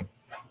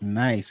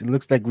 Nice. It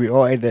looks like we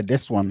all edited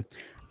this one.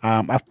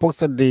 I've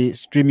posted the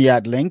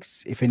StreamYard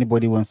links if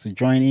anybody wants to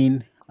join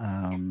in.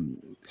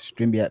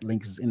 StreamYard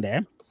links is in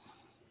there.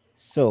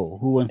 So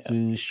who wants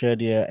to share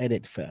their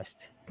edit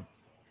first?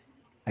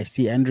 I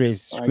see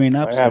Andre's screen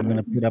up, so I'm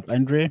gonna put up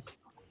Andre.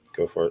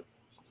 Go for it.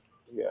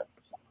 Yeah.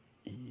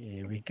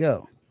 Here we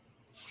go.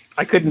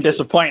 I couldn't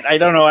disappoint. I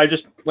don't know. I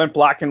just went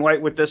black and white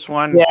with this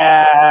one.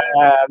 Yeah,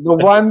 the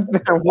one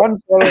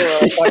photo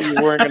I thought you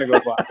weren't gonna go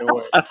black and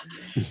white.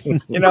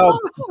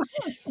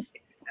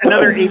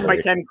 Another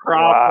 8x10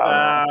 crop.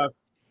 Wow.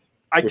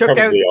 I We took out.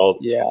 probably all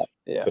Yeah.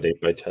 Yeah. Put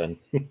 8x10.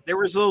 There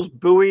was those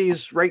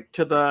buoys right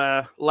to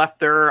the left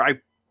there. I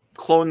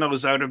cloned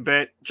those out a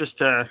bit just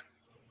to.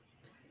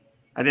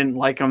 I didn't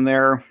like them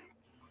there,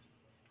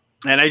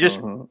 and I just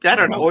I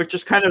don't know. It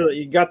just kind of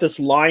you got this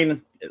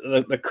line,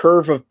 the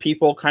curve of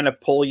people kind of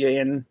pull you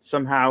in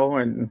somehow,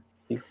 and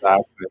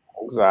exactly.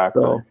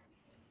 So,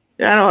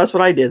 yeah, no, that's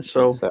what I did.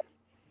 So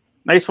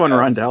nice one,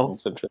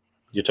 Rondell.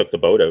 You took the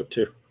boat out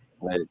too.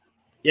 Right.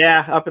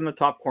 Yeah, up in the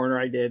top corner,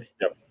 I did.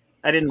 Yep.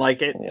 I didn't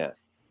like it. Yeah.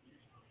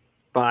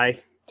 Bye.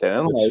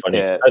 It's funny.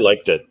 I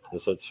liked it.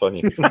 It's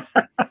funny. I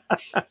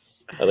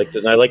liked it,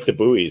 and I like the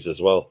buoys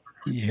as well.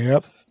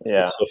 Yep.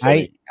 Yeah. So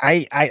I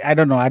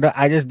don't know.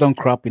 I just don't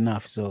crop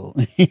enough, so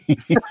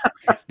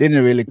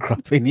didn't really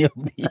crop any of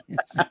these.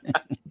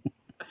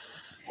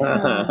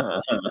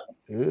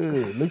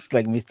 Ooh, looks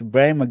like Mr.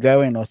 Bryan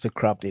McGowan also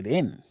cropped it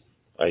in.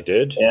 I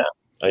did. Yeah.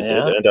 I did,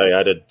 and I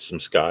added some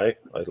sky.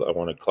 I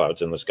wanted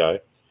clouds in the sky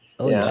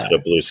instead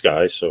of blue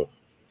sky, so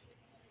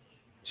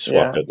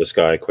swapped out the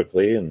sky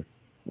quickly and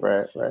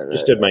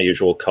just did my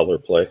usual color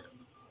play.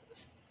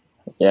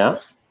 Yeah,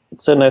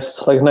 it's a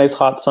nice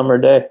hot summer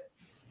day.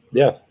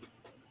 Yeah.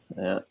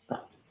 Yeah.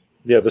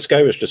 Yeah, the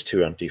sky was just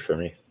too empty for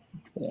me.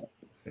 Yeah.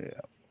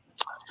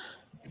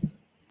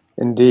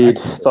 Indeed.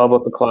 It's all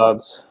about the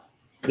clouds.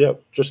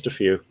 Yep, just a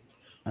few.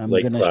 I'm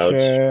going to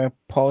share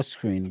pause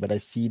screen, but I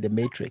see the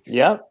matrix.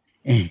 Yep.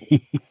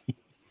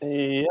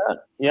 Yeah.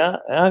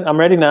 I'm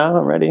ready now.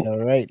 I'm ready.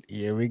 All right.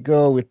 Here we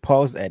go with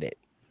pause edit.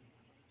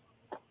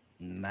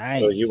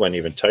 Nice. Oh, you went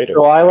even tighter.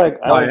 So I like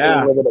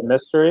a little bit of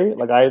mystery.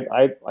 Like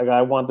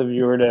I want the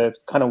viewer to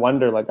kind of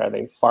wonder, like, are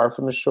they far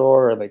from the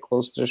shore? Are they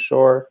close to the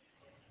shore?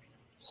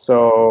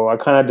 So I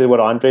kind of did what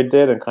Andre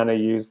did and kind of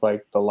used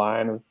like the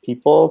line of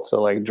people to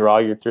like draw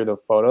you through the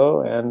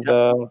photo. And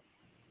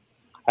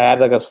I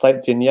had like a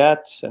slight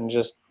vignette and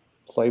just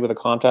played with the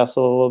contrast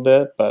a little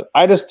bit. But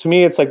to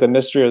me, it's like the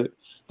mystery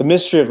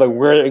of like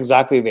where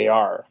exactly they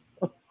are.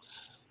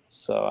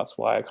 So that's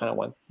why I kind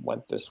of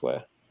went this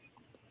way.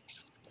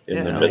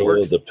 In the middle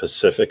of the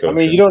Pacific Ocean. I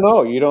mean, you don't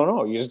know. You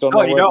just don't know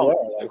where they are.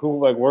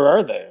 Like, where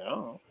are they?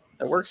 Oh.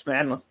 That works,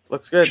 man.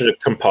 Looks good. Should have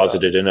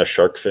composited in a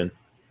shark fin.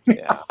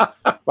 Yeah.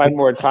 If I had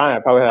more time, I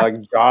probably had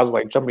like jaws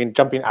like jumping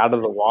out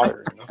of the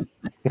water.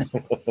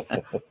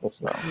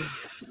 So,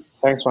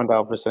 thanks,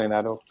 Rondell, for saying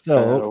that.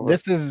 So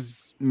this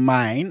is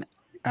mine.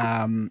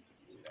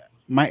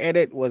 My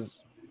edit was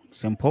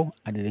simple.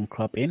 I didn't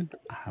crop in.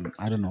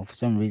 I don't know. For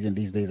some reason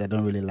these days I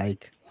don't really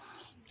like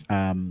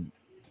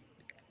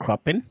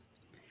cropping.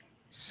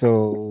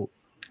 So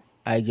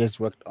I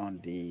just worked on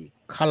the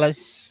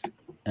colors,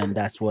 and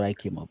that's what I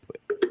came up with.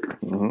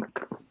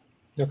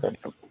 Okay.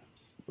 A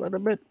little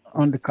bit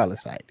on the color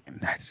side, and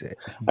that's it.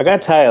 I gotta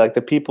tell you, like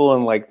the people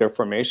in like their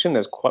formation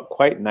is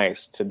quite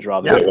nice to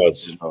draw. Yeah, it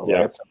was.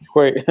 Yeah, it's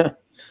quite.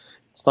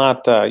 It's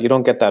not. You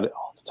don't get that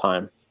all the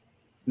time.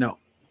 No.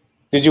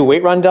 Did you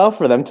wait, Rondell,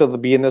 for them to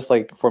be in this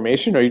like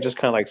formation, or you just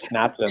kind of like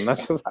snapped them?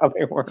 That's just how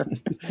they work.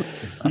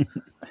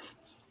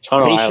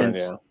 Toronto Island,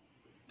 yeah.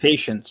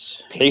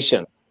 Patience,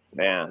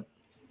 man.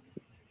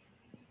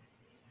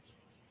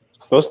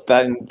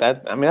 I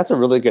mean, that's a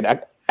really good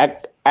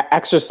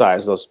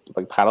exercise. Those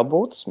like paddle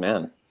boats,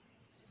 man.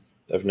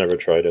 I've never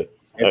tried it.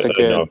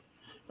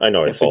 I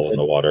know I fall in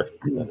the water.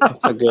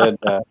 It's a good.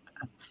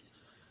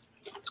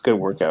 It's a good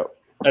workout.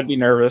 I'd be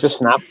nervous. Just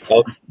snap.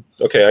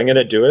 Okay, I'm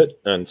gonna do it,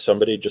 and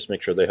somebody just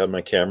make sure they have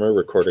my camera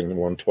recording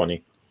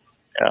 120.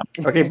 Yeah.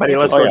 Okay, buddy,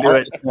 let's go do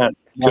it.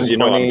 Because you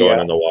know I'm going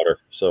in the water.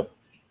 So.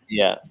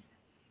 Yeah.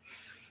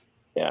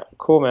 Yeah.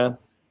 Cool, man.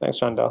 Thanks,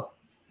 Rondell.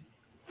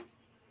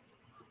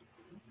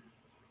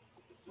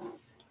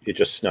 You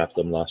just snapped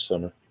them last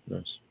summer.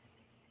 Nice.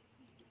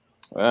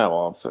 Yeah.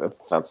 Well,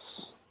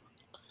 that's.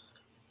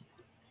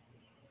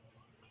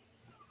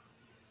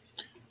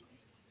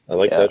 I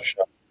like that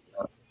shot.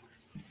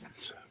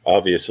 It's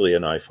obviously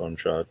an iPhone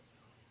shot.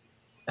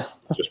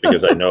 Just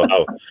because I know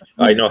how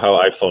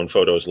iPhone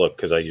photos look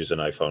because I use an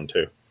iPhone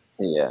too.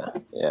 Yeah.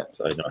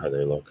 So I know how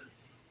they look.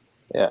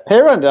 Yeah.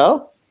 Hey,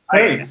 Rondell.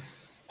 Hey.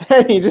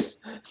 Hey, you just.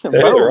 Hey,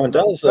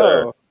 Rondell's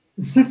there.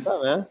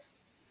 Oh, man.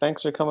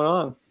 Thanks for coming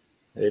on.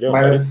 How you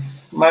doing?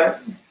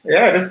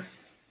 Just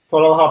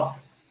total hop.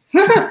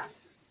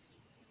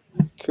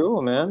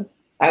 Cool, man.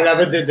 I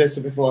never did this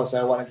before,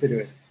 so I wanted to do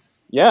it.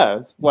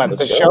 Yeah. What,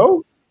 the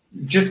show?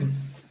 Just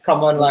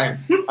come online.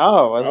 There's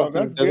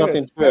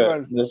nothing to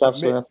it. There's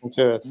absolutely nothing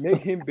to it.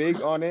 Make him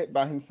big on it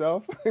by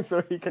himself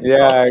so he can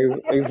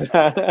exactly.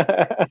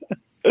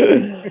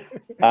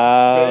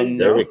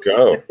 There we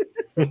go.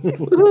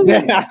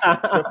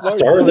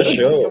 Start of the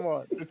show. Come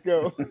on, let's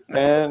go.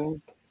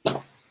 And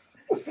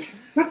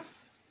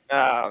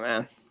oh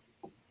man,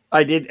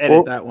 I did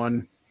edit that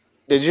one.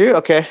 Did you?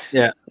 Okay.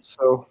 Yeah.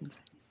 So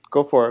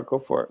go for it.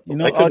 You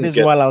know, all this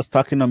while I was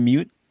talking on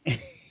mute.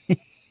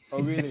 Oh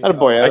really?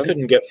 Attaboy, I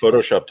couldn't get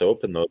Photoshop to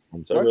open those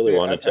ones. I really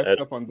wanted to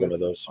edit on one of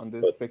those. On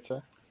this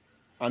picture.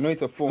 I know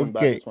it's a phone,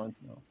 but I just want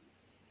to know.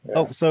 Yeah.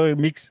 Oh, sorry,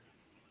 Mix.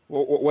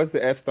 What's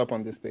the f-stop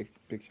on this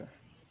picture?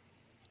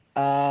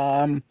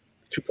 2.4.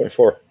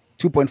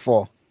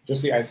 2.4.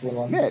 Just the iPhone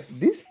one. Yeah,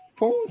 this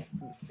phones,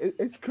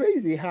 it's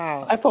crazy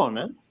how iPhone,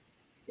 man.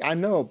 I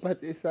know, but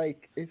it's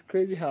like it's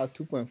crazy how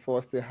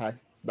 2.4 still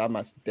has that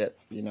much depth,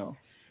 you know.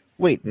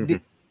 Wait, Mhm.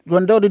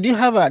 Rondo, did you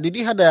have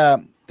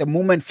the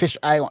movement fish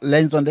eye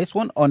lens on this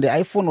one on the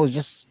iPhone or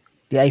just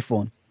the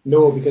iPhone?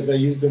 No, because I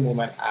used the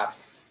Moment app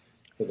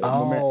for this.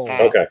 Oh,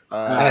 Okay.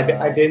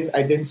 And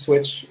I didn't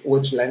switch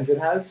which lens it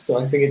has, so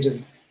I think it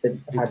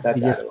had that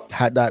it just data on.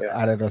 had that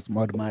Yeah. added us Yeah.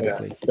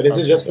 automatically. But this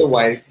is just the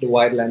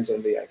wide lens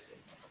on the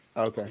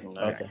iPhone. Okay.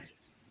 Nice. Okay.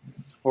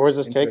 Where was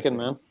this taken, Interesting.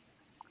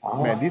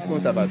 man? Man, these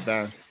phones have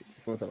advanced.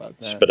 These phones have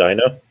advanced.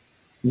 Spadina.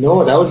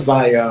 No, that was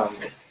by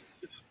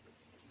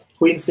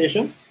Queen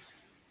Station.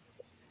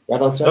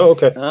 Right outside. Oh,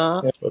 okay.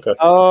 Okay.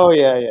 Oh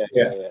yeah.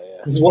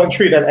 There's one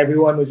tree that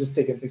everyone was just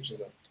taking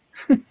pictures of.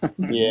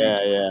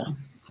 Yeah. And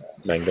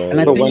I Magnolia.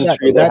 The think one that,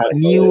 tree that that had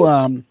new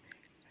photos.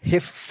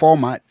 HIF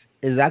format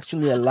is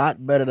actually a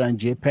lot better than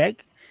JPEG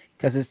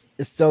because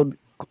it still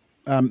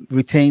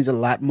retains a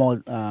lot more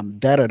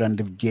data than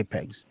the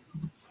JPEGs.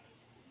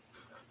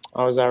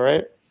 Oh, is that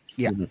right?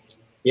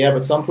 Yeah,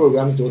 but some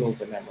programs don't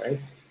open them, right?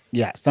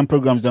 Yeah, some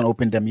programs don't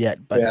open them yet,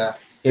 but Yeah.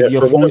 if Yeah,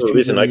 your for phone's whatever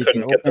reason, choosing, I you can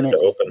couldn't get them open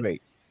it. to It's open.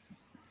 great.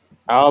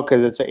 Oh,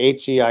 because it's a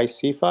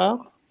HEIC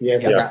file. Yeah,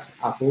 it's Yeah. like an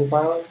Apple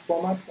file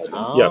format. I think.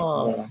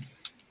 Oh. Yeah.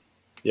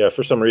 Yeah,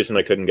 for some reason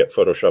I couldn't get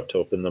Photoshop to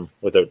open them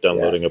without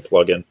downloading a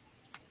plugin.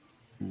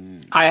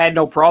 Mm. I had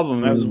no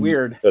problem. That was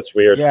weird. That's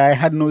weird. Yeah, I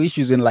had no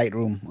issues in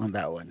Lightroom on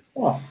that one.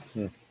 Oh.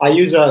 Hmm. I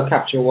use a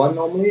Capture One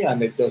normally,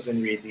 and it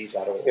doesn't read these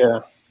at all. Yeah.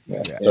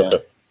 Okay.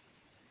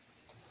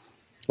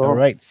 All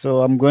right,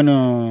 so I'm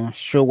gonna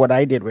show what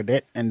I did with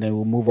it, and then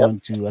we'll move Yep. on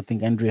to I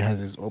think Andre has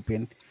his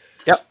open.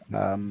 Yep.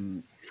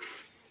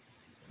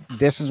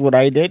 This is what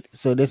I did.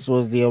 So this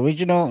was the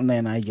original, and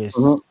then I just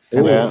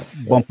kind Yeah. of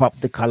bump up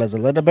the colors a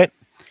little bit.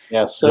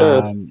 Yes,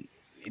 sir.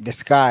 The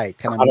sky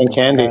kind of Cotton make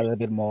candy. the sky a little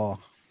bit more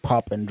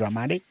pop and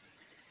dramatic.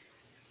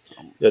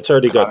 Yeah, it's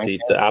already got Cotton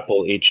the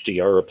Apple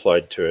HDR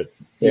applied to it.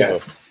 Yeah.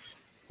 So,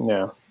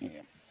 Yeah. Yeah.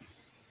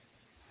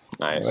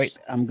 Nice. All right,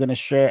 I'm gonna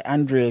share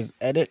Andrea's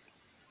edit.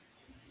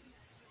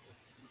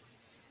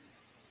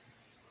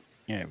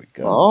 There we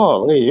go.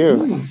 Oh, look at you.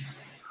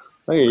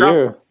 Look at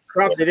you.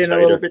 Cropped it in a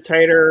Tighter. little bit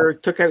tighter.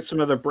 Took out some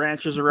of the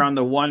branches around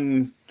the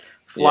one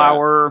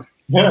flower.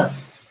 Yeah.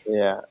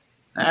 Yeah.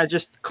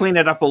 Just clean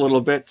it up a little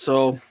bit.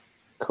 So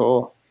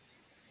Cool.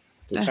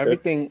 looks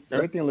good.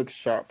 Everything looks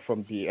sharp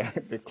from the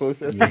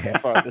closest Yeah. to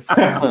farthest.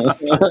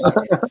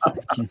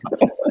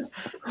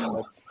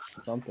 That's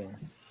something.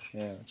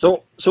 Yeah.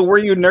 So were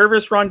you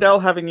nervous,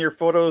 Rondell, having your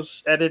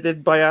photos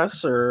edited by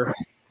us, or?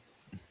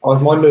 I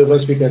was more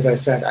nervous because I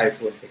sent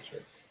iPhone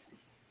pictures.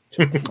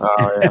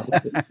 Oh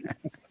yeah.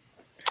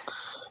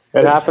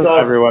 It happens to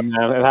everyone,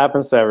 man. It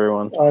happens to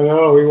everyone. I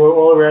know, we were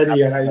all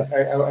ready, and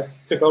I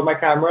took out my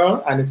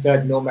camera, and it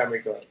said no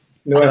memory card.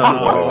 No SD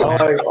card. I was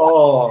like,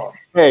 oh.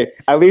 Hey,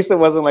 at least it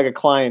wasn't like a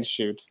client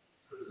shoot.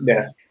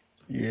 Yeah.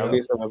 Yeah. At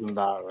least it wasn't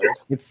that,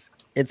 right?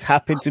 It's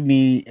happened to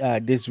me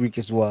this week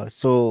as well.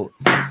 So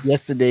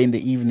yesterday in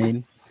the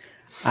evening,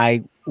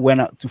 I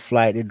went out to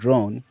fly the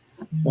drone,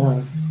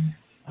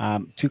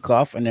 took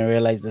off, and I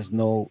realized there's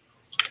no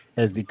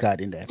SD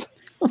card in there.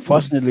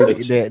 Fortunately,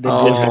 the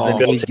drone has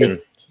an 8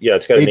 gig. Yeah,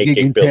 it's got an 8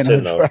 gig built in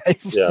internal though. drive,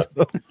 Yeah.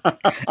 so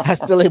I'm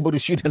still able to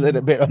shoot a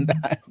little bit on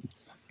that.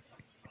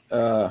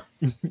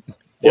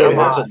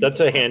 Yeah, that's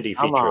a handy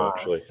Come feature on.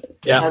 actually.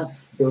 It has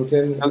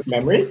built-in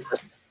memory.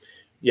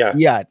 Yeah.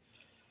 Yeah,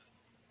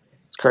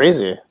 It's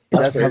crazy. it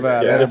does have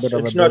a Yeah, little bit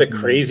of it's not a built-in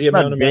crazy memory. It's not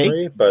amount of big.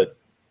 memory, but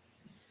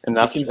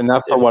Enough you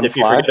can- for one if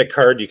you fly. forget a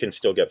card, you can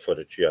still get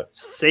footage. Yeah.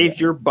 Saved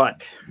your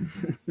butt.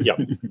 Yeah.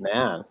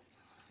 Man,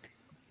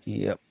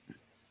 Yep.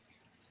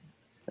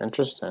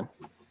 interesting.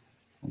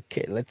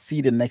 Okay, let's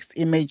see the next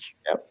image.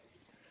 Yep.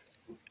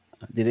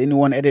 Did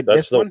anyone edit That's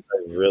this the one?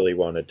 one I really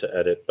wanted to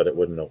edit, but it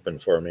wouldn't open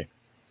for me.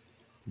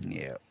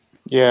 Yeah.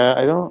 Yeah,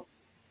 I don't.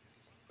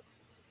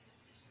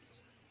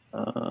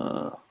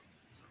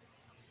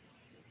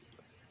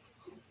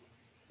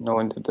 No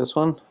one did this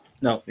one.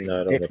 No.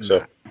 No, I don't It think so.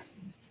 not.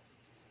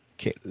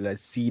 Okay,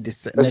 let's see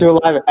this. Let's do a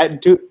live.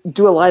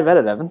 Do a live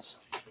edit, Evans.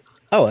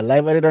 Oh, a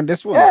live edit on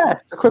this one. Yeah,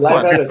 a quick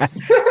Live one. edit.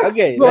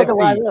 Okay, Do like a let's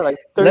live see. edit, like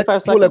Let's 35 pull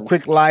seconds. a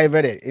quick live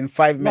edit in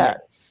 5 Yeah.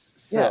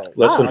 minutes. Yeah. So,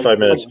 Less than 5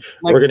 minutes.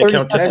 like We're going to 30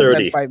 count to less seconds.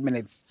 than 30. 5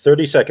 minutes.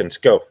 30 seconds.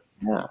 Go.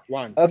 Yeah.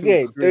 1,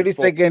 Okay, 2, 3, 30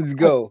 4. seconds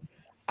go.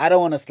 I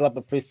don't want to slap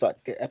a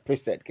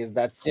preset because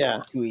that's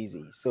Yeah. too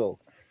easy. So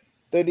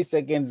 30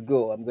 seconds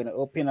go. I'm gonna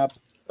open up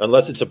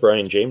Unless it's a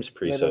Brian James a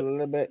preset.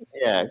 little bit.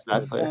 Yeah, Pull it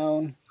exactly.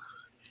 down.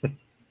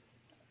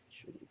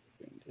 Should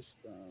bring this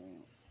down.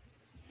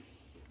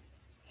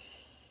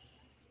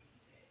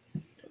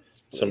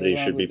 Let's play Somebody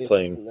around should be with this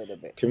playing. a little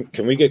bit.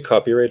 Can we get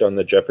copyright on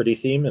the Jeopardy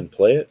theme and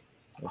play it?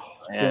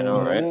 Yeah, I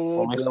know, right?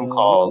 We'll make some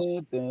calls.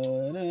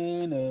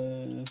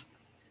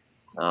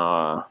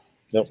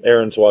 No,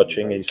 Aaron's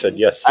watching. He said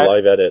yes, I-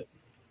 live edit.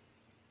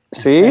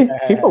 See,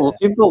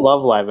 people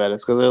love live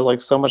edits because there's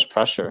like so much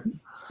pressure.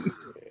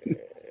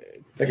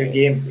 It's like a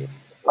game.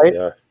 Right?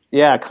 Yeah.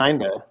 Yeah,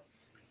 kind of.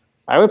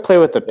 I would play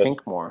with the That's-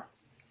 pink more.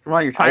 Come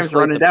on, your time's Isolate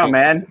running the down, pink.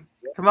 man.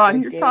 Come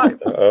on, your time.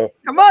 Uh-oh.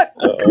 Come on.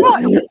 Come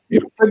Uh-oh. on.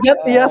 Forget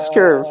the S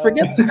curve.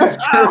 Forget the S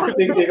curve.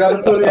 You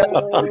gotta put it.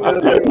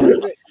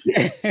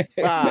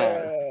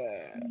 5,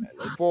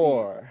 Let's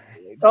 4.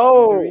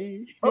 Oh.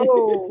 Three.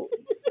 Oh.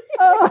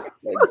 Ah.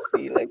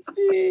 Let's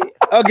see.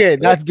 Okay,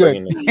 that's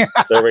good.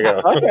 There we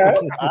go. Okay.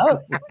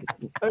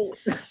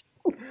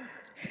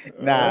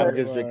 Nah, I'm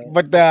just joking.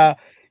 But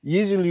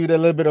usually with a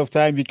little bit of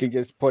time, you can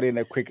just put in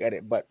a quick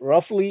edit. But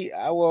roughly,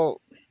 I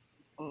will,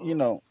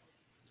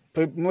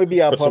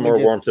 maybe I'll Put some probably more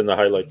just, warmth in the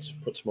highlights.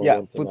 Put some more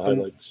warmth in put the some,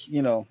 highlights.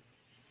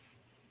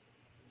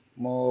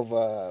 more of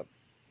a,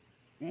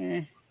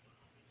 I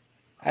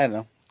don't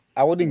know.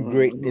 I wouldn't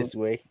grade this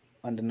way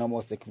under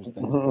normal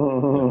circumstances.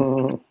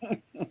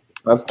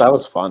 That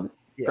was fun.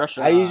 Yeah.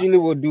 Pressure. I usually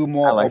will do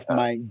more like of that.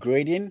 my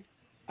grading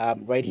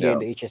right here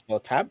in Yeah. the HSL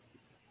tab,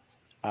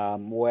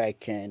 where I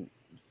can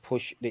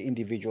push the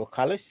individual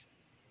colors.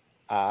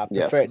 I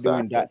Yes, prefer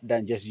doing exactly. that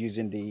than just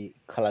using the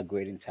color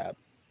grading tab.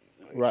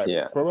 Right.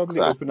 Yeah, Probably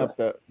exactly. open up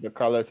the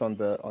colors on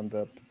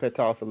the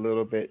petals a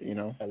little bit,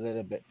 A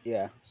little bit,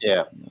 yeah.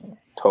 Yeah,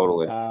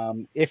 totally.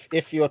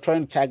 If you're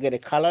trying to target a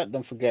color,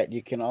 don't forget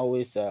you can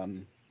always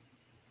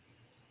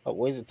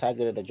where's the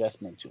targeted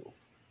adjustment tool?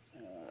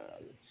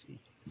 Let's see.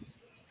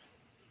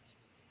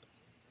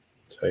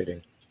 It's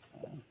hiding.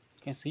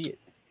 Can't see it.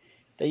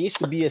 There used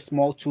to be a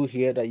small tool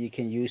here that you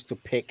can use to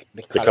pick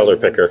the The color color you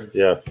want picker. to,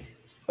 Yeah.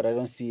 but I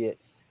don't see it.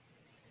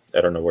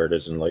 I don't know where it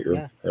is in Lightroom.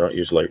 Yeah. I don't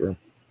use Lightroom.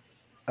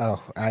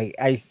 Oh,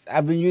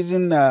 I've been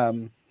using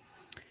Luminar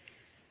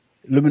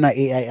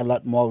AI a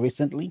lot more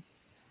recently.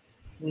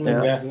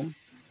 Yeah.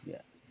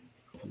 Yeah.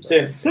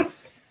 Same.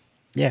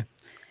 Yeah.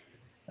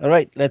 All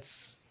right,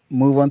 let's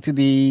move on to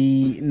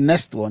the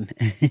next one.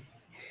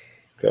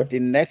 Okay. The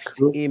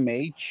next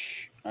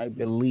image, I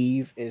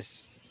believe,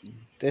 is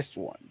this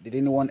one. Did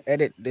anyone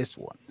edit this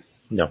one?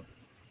 No.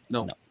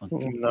 No.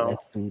 Okay, No.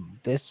 let's do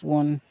this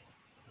one.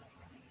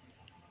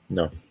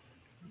 No.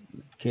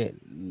 Okay,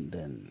 and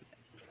then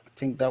I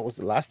think that was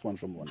the last one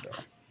from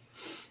Wondell.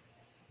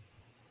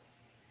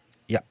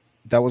 Yeah,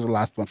 that was the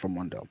last one from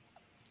Wondell.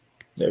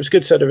 It was a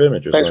good set of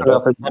images. Thanks for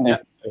Rondell. that for sending.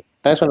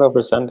 Thanks for that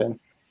for sending.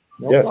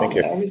 No Yeah, problem.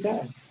 thank you.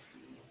 Anytime.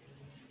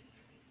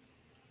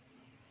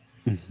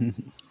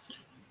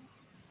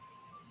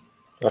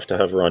 I'll have to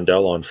have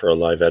Rondell on for a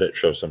live edit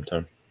show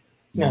sometime.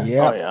 Yeah.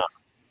 Yeah. Oh yeah.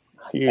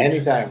 Huge.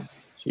 Anytime.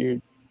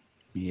 Huge.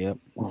 Yep.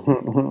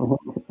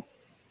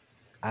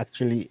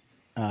 Actually,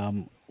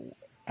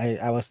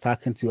 I was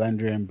talking to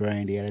Andrew and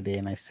Bryan the other day,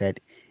 and I said,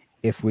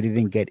 if we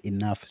didn't get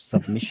enough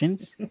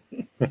submissions,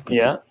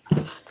 Yeah.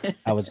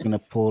 I was gonna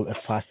pull a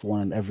fast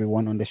one on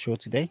everyone on the show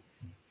today.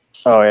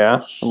 Oh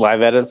yeah.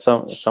 Live edit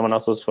someone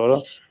else's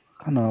photo.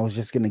 I don't know. I was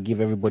just gonna give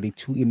everybody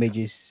 2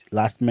 images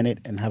last minute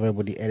and have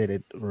everybody edit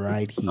it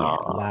right here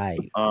live.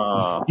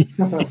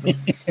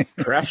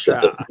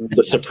 Pressure.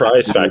 The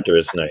surprise factor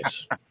is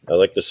nice. I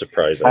like the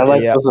surprise. I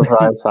like Yeah. the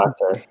surprise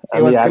factor.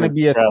 It was gonna added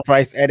be a stress.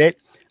 surprise edit.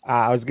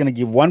 I was gonna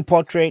give one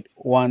portrait,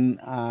 one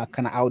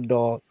kind of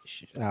outdoor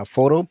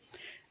photo,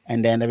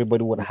 and then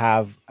everybody would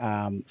have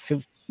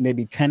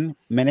maybe 10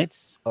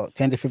 minutes or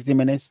 10 to 15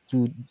 minutes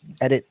to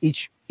edit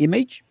each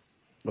image,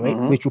 right?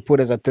 Mhm. Which we put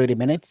as a 30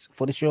 minutes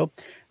for the show. And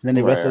then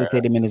the rest of the Right.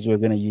 30 minutes we're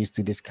gonna use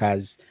to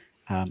discuss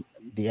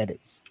the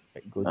edits.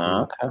 Right? Go through.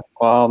 Okay.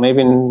 Well,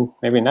 maybe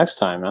next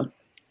time, man.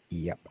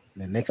 Yep.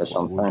 The next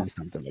Or one we'll something. do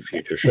something like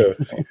Future show.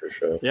 Future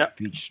show. Yep. that.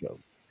 Future show.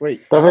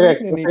 Wait, Don't I haven't forget-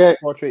 seen don't any forget-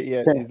 portrait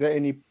yet. Okay. Is there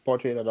any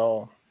portrait at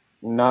all?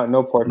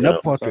 No portraits. No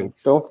So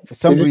portraits. don't- For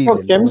some did you show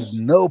reason, there was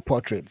Kim's? no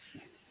portraits.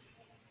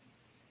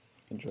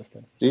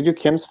 Interesting. Did you do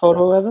Kim's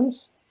photo,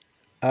 Evans?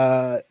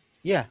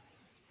 Yeah.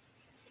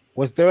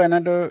 Was there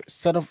another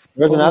set of?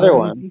 There's photos another I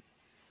one. didn't see?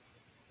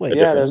 Wait,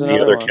 Yeah, there's the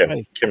another other one. Kim,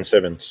 Right. Kim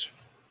Simmons.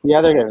 The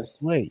other guys.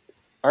 Wait.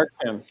 Art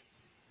Kim.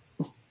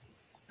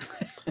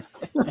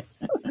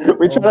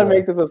 We try to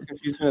make this as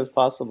confusing as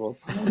possible.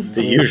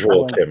 The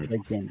usual One Kim.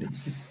 second.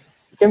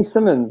 Kim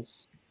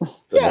Simmons. The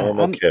Yeah,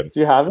 normal Kim. Do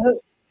you have it?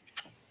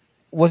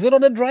 Was it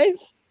on the drive?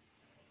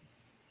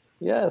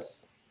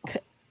 Yes.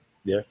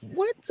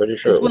 What? Pretty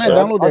sure Just it when was I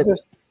that. downloaded.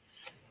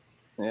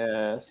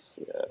 Yes.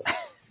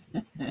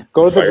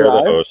 Go to the Fire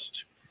drive. the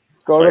host.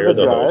 Go Fire to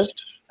the drive,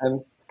 host.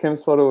 and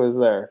Kim's photo is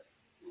there.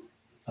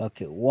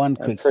 Okay, one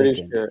I'm quick pretty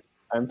second. sure.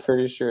 I'm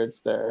pretty sure it's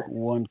there.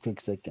 One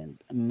quick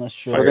second. I'm not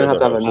sure. We're gonna have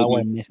to have a the how I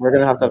meeting. missed We're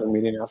gonna that. have to have a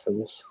meeting after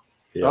this.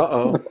 Yeah.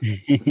 Uh-oh.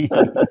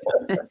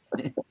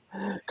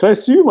 Can I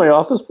see you in my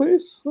office,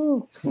 please?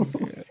 Oh.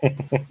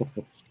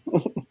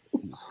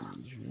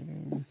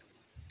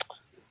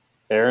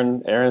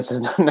 Aaron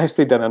says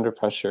nicely done under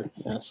pressure.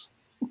 Yes.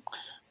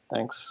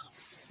 Thanks.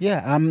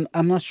 Yeah, I'm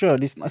not sure.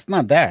 It's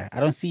not there. I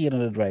don't see it on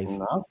the drive.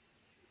 No.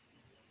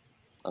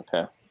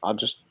 Okay. I'll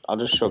just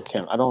show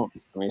Kim. I don't.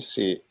 Let me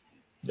see.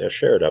 Yeah,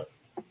 share it up.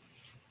 Do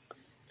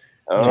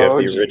you have Oh,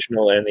 the gee.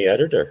 original and the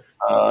editor?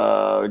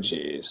 Oh,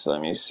 geez.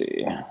 Let me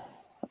see.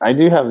 I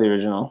do have the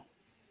original.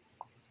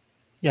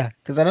 Yeah,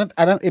 because I don't.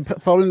 It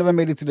probably never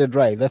made it to the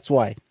drive. That's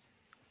why.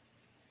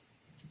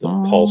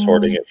 Paul's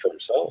hoarding it for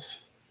himself.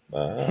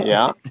 Ah.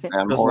 Yeah,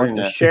 I'm Just like holding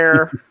to it.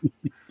 share.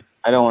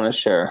 I don't want to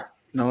share.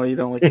 No, you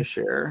don't like to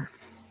share.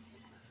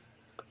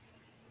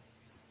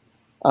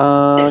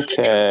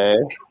 Okay.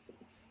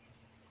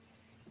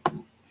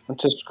 I'm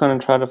just going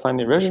to try to find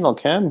the original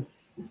Cam.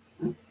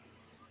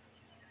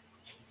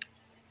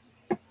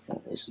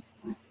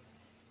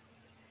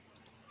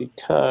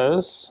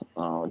 Because,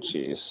 oh,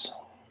 jeez.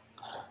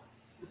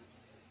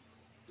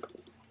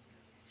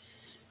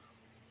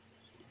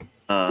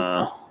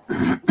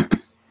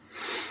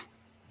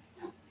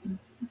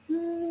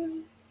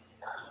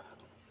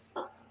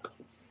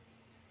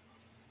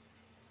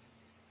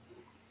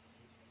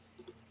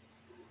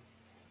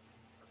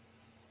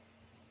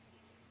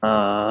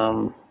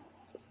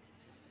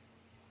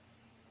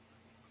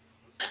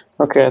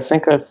 Okay, I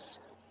think I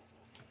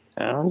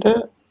found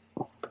it.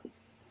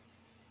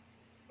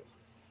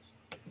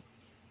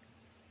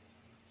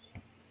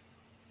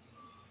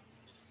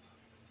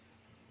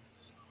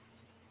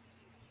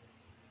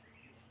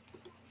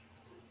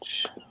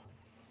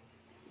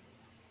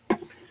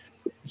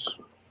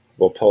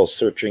 While Paul's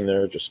searching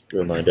there, just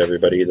remind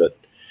everybody that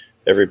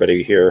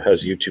everybody here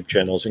has YouTube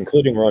channels,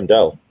 including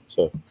Rondell.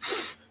 So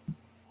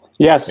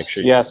Yes, make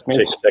sure yes. you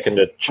take a second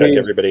to check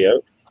everybody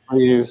out.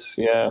 Please,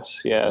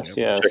 yes.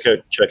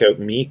 Check out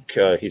Meek.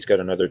 He's got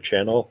another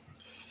channel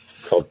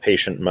called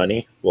Patient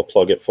Money. We'll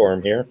plug it for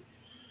him here.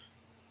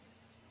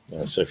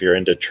 So if you're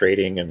into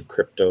trading and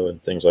crypto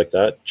and things like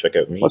that, check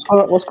out Meek. What's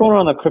going on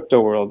in the crypto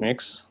world,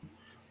 Meeks?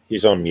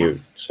 He's on mute,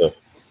 so.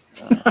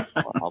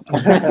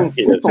 That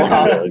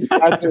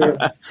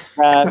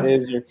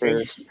is your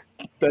first.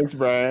 Thanks,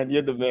 Brian.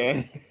 You're the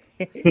man.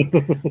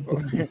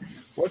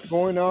 What's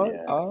going on?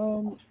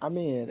 Yeah. I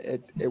mean,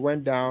 it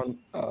went down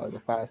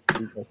the past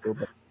week or so,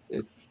 but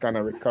it's kind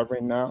of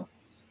recovering now.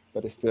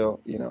 But it's still,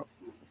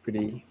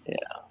 pretty,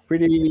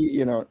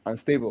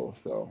 unstable.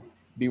 So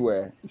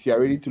beware. If you are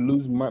ready to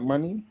lose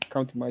money,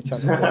 come to my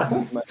channel. Let's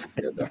lose money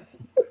together.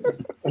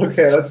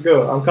 Okay, let's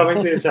go. I'm coming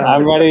to your channel.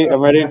 I'm ready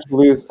to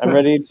lose. I'm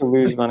ready to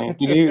lose money.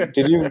 Did you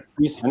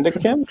resend it,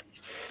 Kim?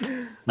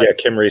 Yeah,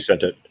 Kim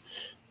resent it.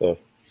 So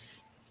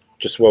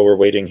just while we're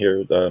waiting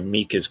here,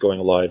 Meek is going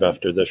live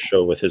after this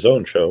show with his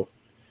own show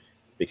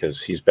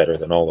because he's better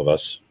than all of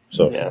us.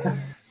 So yeah.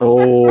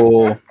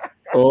 Oh.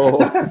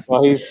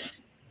 Well, he's.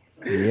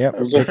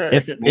 Yep. Just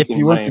If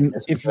you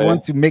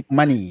want to make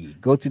money,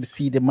 go to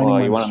See the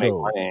Money Man show. Make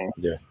money.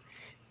 Yeah.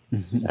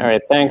 All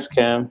right. Thanks,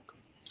 Kim.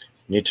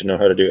 Need to know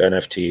how to do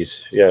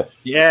NFTs. Yeah.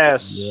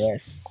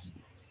 Yes.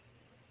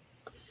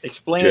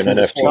 Explain do it an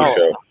to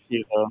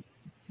NFT show.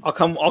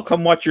 I'll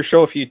come watch your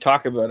show if you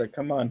talk about it.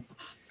 Come on.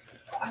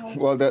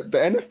 Well, the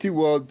NFT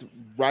world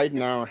right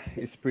now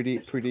is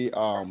pretty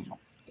how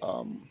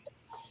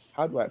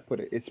do I put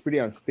it? It's pretty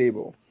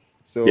unstable.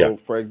 So,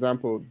 for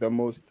example, the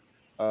most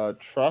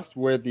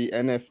trustworthy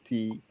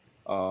NFT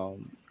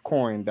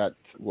coin that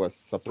was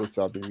supposed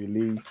to have been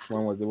released,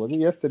 when was it? Was it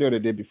yesterday or the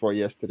day before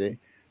yesterday?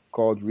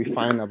 Called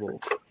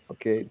Refinable.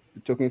 Okay, the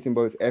token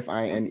symbol is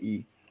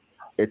FINE.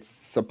 It's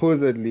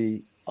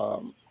supposedly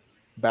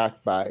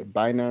backed by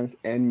Binance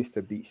and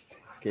Mr. Beast.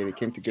 Okay, they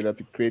came together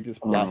to create this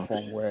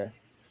platform where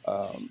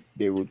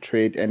they will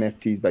trade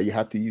NFTs, but you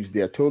have to use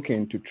their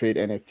token to trade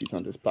NFTs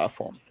on this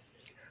platform.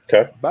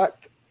 Okay.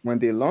 But when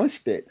they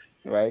launched it,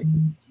 right,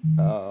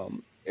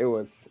 it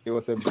was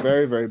a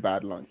very, very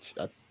bad launch.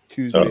 At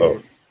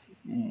Tuesday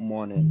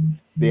morning,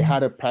 they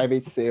had a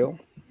private sale,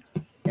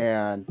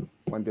 and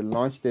when they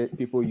launched it,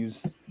 people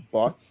used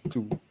bots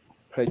to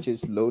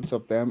purchase loads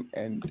of them,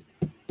 and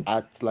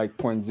at like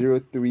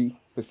 0.03%,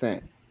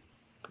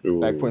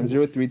 like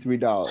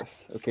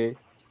 $0.033. Okay.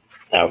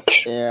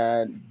 Ouch.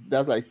 And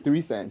that's like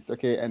 3 cents.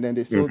 Okay. And then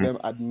they sold them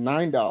at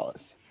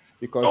 $9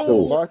 because the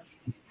bots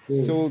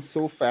sold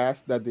so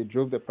fast that they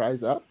drove the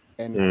price up,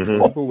 and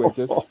people were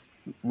just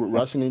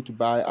rushing in to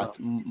buy at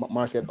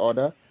market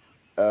order.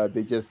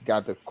 They just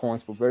got the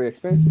coins for very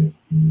expensive,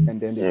 and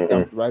then they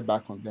dumped right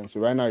back on them.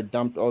 So right now it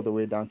dumped all the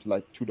way down to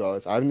like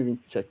 $2. I haven't even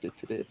checked it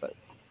today, but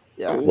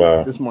yeah,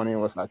 this morning it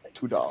was like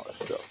 $2.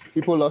 So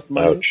people lost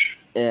money,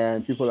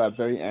 and people are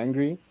very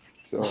angry.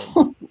 So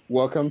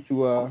welcome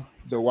to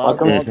the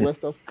wild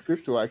west of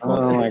crypto. I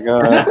call it. My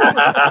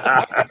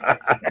god,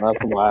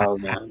 that's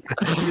wild, man.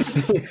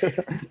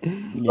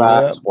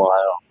 That's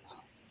wild.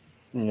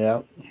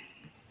 Yeah.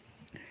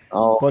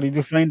 Oh, But did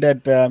you find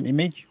that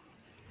image?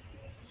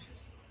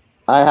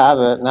 I have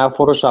it now.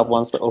 Photoshop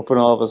wants to open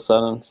all of a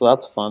sudden, so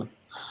that's fun.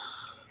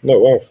 No,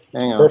 wow,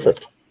 hang on.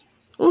 Perfect.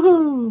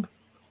 Woohoo!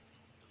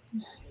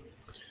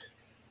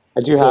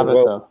 I do have it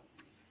though.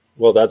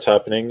 Well, that's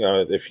happening.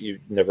 If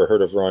you've never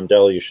heard of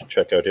Rondell, you should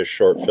check out his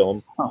short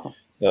film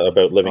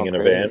about living in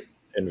a van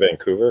in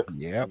Vancouver.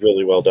 Yeah,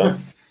 really well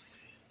done.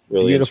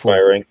 Really Beautiful.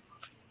 Inspiring.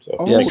 So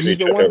he's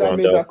the one that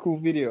made that cool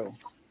video.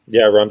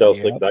 Yeah,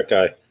 Rondell's like that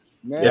guy.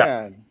 Man.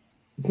 Yeah.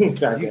 Do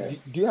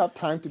you have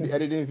time to be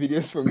editing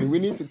videos for me? We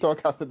need to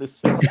talk after the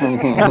show.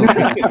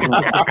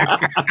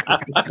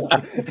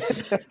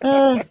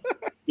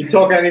 You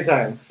talk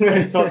anytime.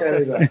 Talk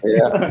anytime.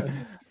 Yeah.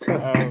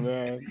 Oh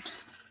man.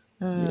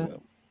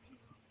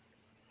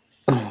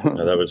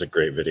 No, that was a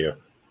great video.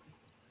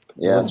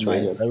 Yeah, was it's nice.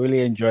 really good. I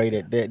really enjoyed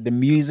it. The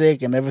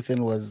music and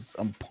everything was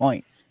on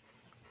point.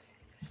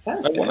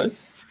 Thanks, I wanna-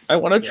 guys. I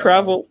want to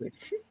travel.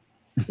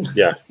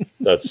 Yeah,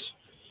 that's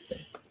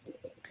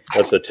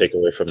the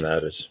takeaway from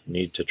that is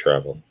need to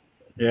travel.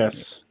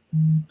 Yes.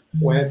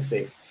 When it's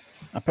safe.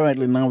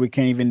 Apparently now we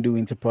can't even do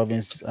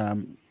inter-province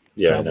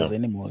Yeah, I travels know.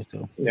 anymore.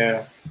 So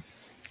Yeah.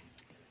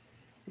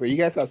 But you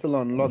guys are still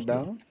on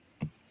lockdown?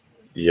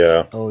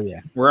 Yeah, oh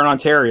yeah. We're in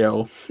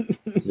Ontario.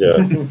 yeah.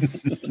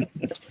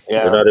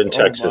 Yeah, We're not in Oh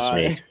Texas, my.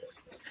 me.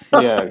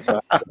 yeah,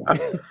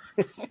 exactly.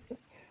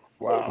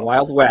 Wow.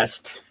 Wild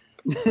West.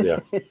 Yeah.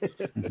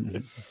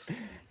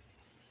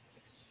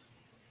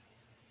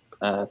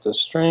 Add to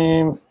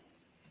stream.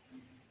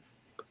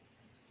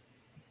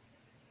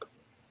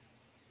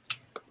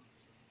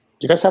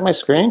 Do you guys have my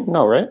screen?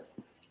 No, right?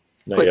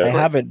 Not Click, yet. I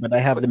have it, but I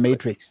have the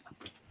matrix.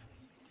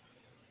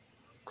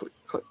 Click,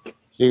 click.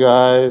 You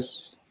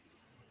guys.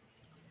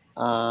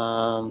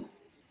 Oh,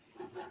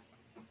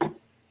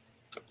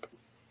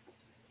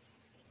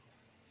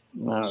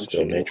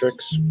 Still geez.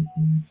 Matrix.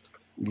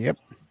 Yep.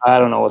 I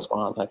don't know what's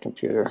going on with that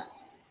computer.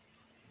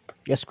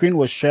 Your screen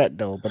was shut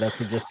though, but I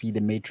could just see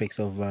the matrix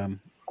of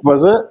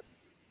Was it?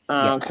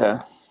 Yeah. Okay.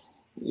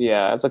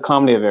 Yeah, it's a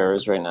comedy of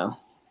errors right now.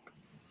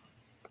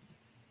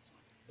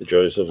 The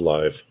joys of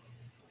live.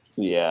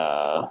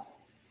 Yeah.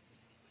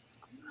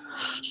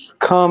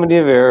 Comedy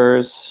of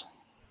errors.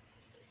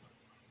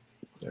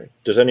 All right.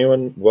 Does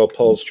anyone, while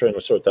Paul's trying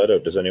to sort that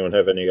out, does anyone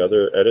have any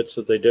other edits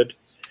that they did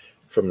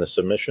from the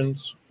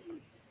submissions?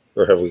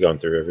 Or have we gone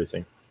through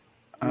everything?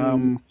 I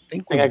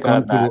think I think I we've got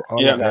gone it through back.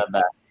 all Yeah, of I got it. it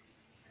back.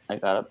 I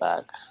got it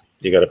back.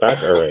 You got it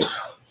back? All right.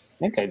 I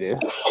think I do.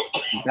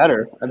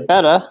 Better. I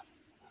better.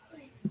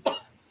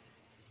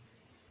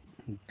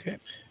 Okay.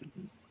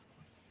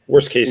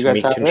 Worst case, You guys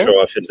Meek have can this?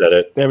 show off his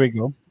edit. There we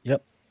go.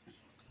 Yep.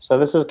 So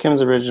this is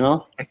Kim's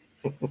original.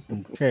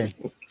 Okay.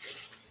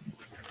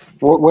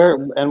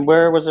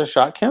 Where was the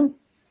shot, Kim?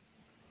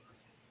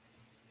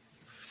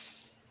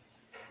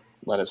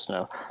 Let us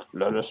know.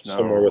 Let us know.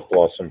 Somewhere with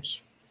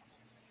blossoms.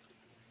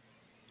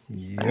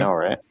 Yep. I know,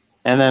 right?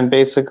 And then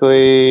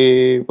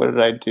basically, what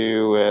did I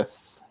do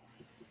with?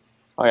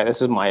 Oh yeah,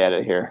 this is my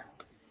edit here.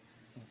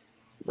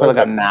 Put like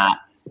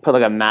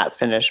a matte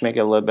finish, make it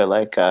a little bit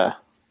like not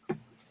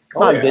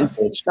yeah.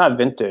 vintage, not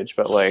vintage,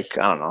 but like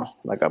I don't know,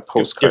 like a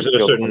postcard. Gives it a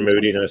feel certain postcard.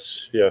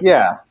 moodiness. Yeah.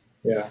 Yeah.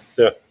 Yeah.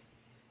 Yeah.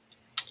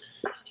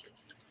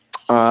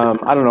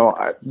 I don't know.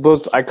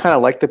 I kind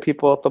of like the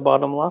people at the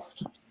bottom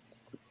left.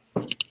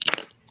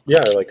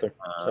 Yeah, I like them.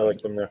 I like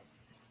them there.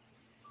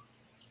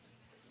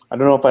 I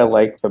don't know if I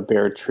like the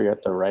bear tree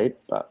at the right,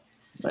 but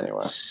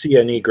anyway.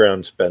 CNE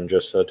grounds, Ben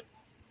just said.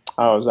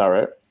 Oh, is that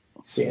right?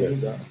 See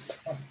it.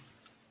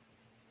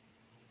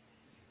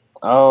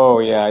 Oh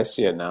yeah, I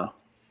see it now.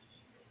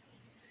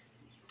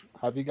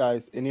 Have you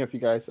guys, any of you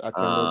guys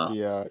attended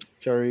the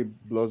Cherry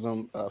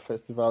Blossom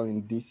Festival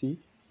in DC?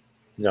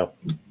 No.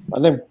 I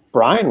think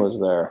Bryan was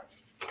there.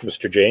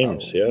 Mr.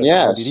 James, yeah.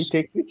 Yes. Did he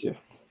take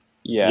pictures?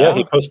 Yeah.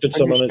 He posted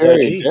some Pretty on his sure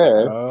he IG. did.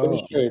 Oh,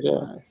 Pretty sure he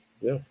did. nice.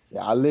 Yeah.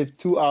 Yeah, I live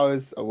 2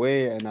 hours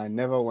away and I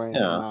never went.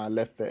 Yeah. And I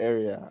left the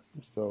area.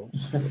 So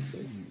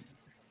pissed.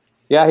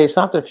 Yeah, he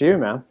snapped a few,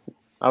 man.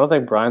 I don't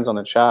think Bryan's on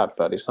the chat,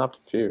 but he snapped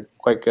a few.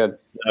 Quite good.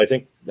 I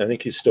think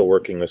he's still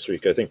working this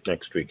week. I think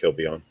next week he'll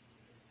be on,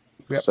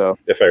 Yep. So,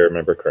 if I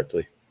remember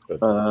correctly. But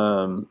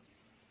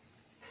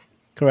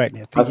Correct.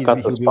 I think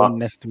That's the he'll be spot. on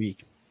next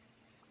week.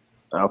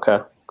 okay,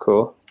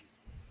 cool.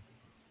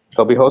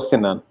 He'll be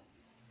hosting then.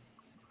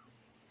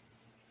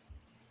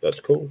 that's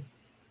cool.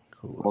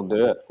 Cool. We'll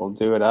do it. We'll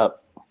do it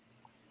up.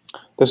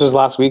 This was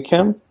last week,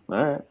 Kim?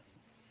 All right.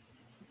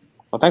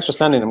 Well, thanks for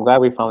sending. I'm glad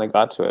we finally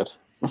got to it.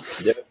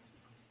 Yeah.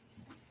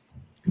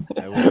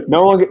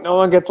 No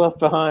one gets left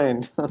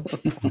behind.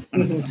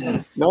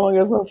 No one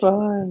gets left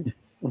behind.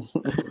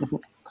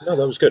 No,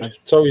 that was good.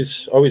 It's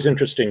always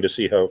interesting to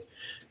see how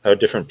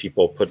different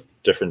people put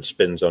different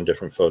spins on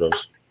different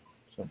photos.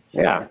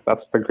 Yeah,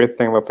 that's the great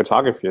thing about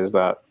photography is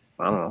that,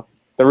 I don't know,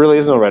 there really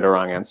is no right or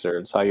wrong answer.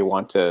 It's how you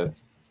want to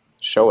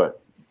show it.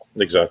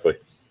 Exactly.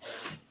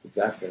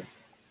 Exactly.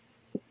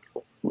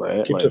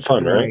 Right? Keeps it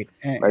fun, right? Right.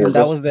 And, Right, and that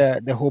just- was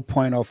the whole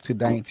point of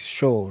tonight's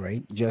show,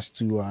 right? Just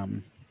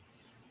to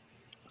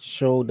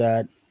show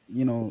that,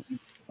 you know,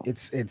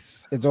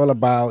 it's all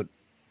about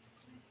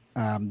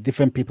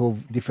different people,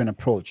 different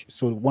approach.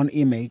 So one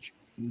image,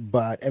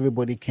 but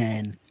everybody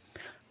can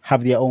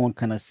have their own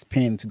kind of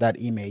spin to that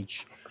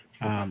image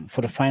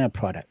for the final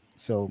product.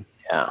 So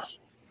Yeah.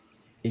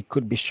 it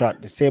could be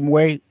shot the same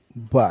way,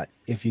 but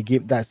if you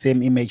give that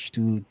same image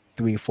to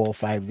 3, 4,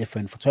 5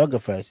 different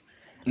photographers,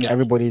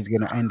 everybody's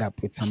going to end up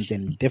with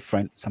something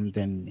different,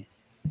 something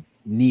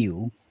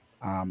new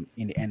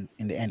in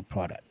the end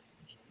product.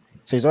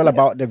 So it's all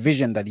about the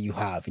vision that you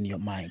have in your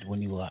mind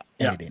when you are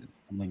editing.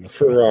 When you're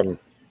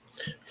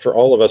For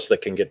all of us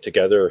that can get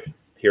together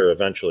here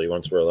eventually,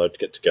 once we're allowed to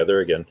get together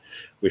again,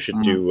 we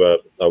should do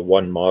a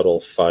 1 model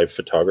 5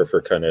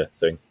 photographer kind of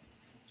thing.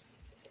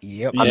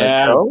 Yep. On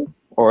the show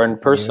or in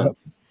person? Yep.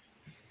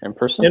 In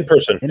person? In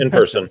person. In In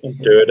person.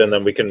 Do it, and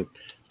then we can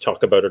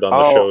talk about it on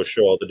the show.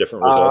 Show all the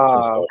different results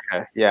and stuff.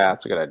 Okay. Yeah,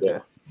 that's a good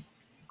idea.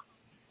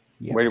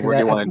 Yeah, Where do because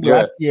you want to think do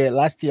last it?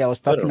 last year I was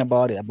talking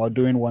about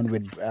doing one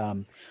with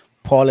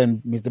Paul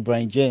and Mr.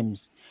 Bryan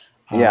James.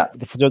 Yeah.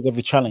 The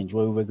photography challenge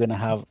where we were gonna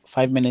have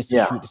 5 minutes to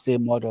Yeah. shoot the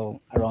same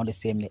model around the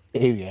same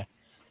area.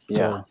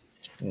 So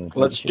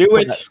Let's do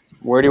it.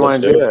 Where do you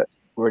want to do it?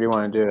 Where do you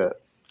want to do it?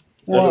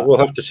 well, we'll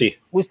have to see.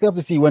 we'll still have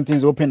to see when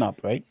things open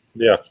up, right?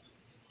 Yeah.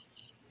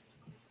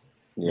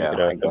 Yeah.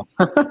 Make it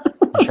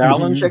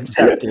Challenge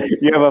accepted.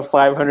 You have a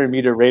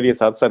 500-meter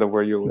radius outside of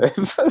where you live.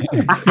 We'll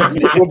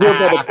do it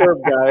by the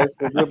curb, guys.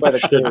 We'll do it by the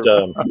curb.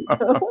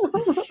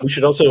 We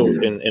should also,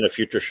 in a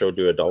future show,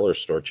 do a dollar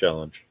store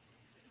challenge.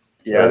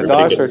 Yeah, the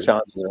dollar store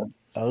challenge.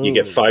 You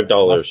get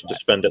 $5 to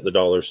spend at the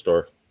dollar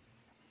store.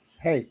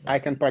 Hey, I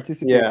can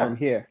participate from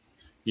here.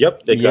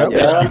 Yep, exactly.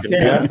 Yep. You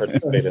can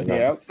participate in that.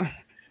 Yep.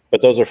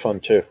 But those are fun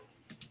too.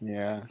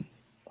 Yeah.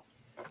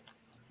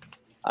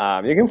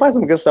 You can find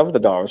some good stuff at the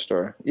dollar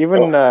store.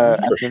 Even at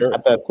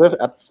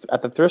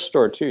the thrift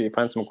store too. You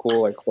find some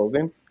cool like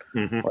clothing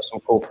or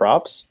some cool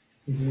props.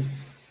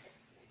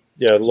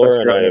 Yeah, Laura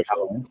and I have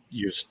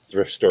used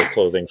thrift store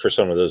clothing for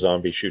some of the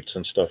zombie shoots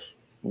and stuff.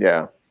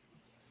 Yeah.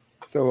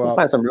 So you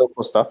find some real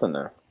cool stuff in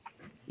there.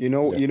 You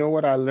know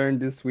what I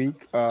learned this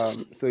week.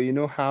 So you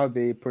know how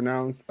they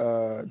pronounce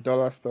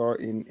dollar store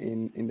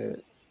in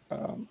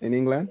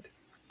England?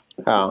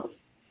 How?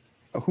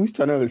 Whose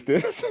channel is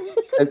this?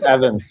 It's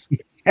Evan.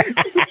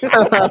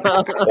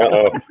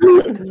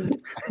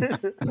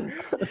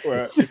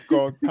 Well, it's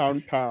called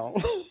Pound Town.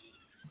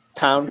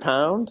 Pound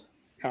Pound?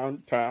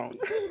 Pound Town.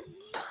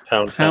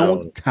 Pound Town.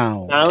 Pound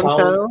Town?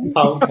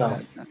 Pound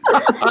Town.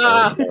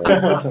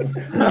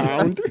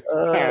 Pound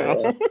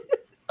Town.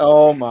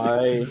 Oh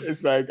my.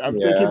 It's like I'm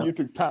taking you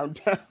to Pound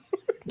Town.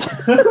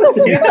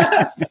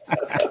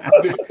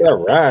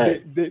 All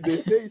right. They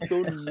say it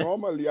so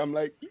normally. I'm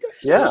like,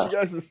 you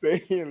guys are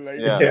saying like,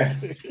 okay.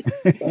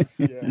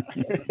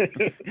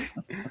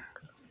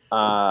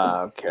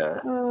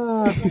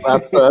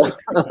 That's I'm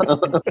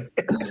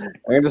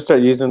gonna just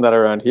start using that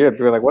around here.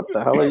 People are like, what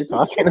the hell are you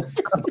talking about?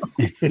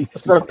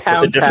 It's not a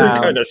Pound It's a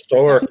different kind of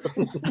store.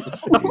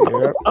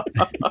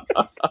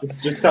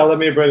 Just tell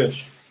them you're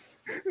British.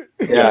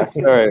 Yeah,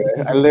 sorry.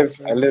 I live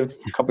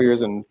a couple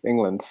years in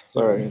England.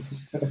 Sorry,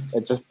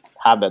 it's just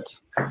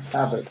habit.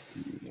 Habits.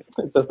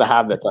 It's just the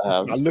habit I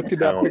have. I looked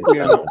it up quickly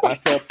and I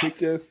saw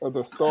pictures of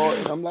the store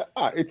and I'm like,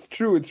 it's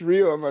true, it's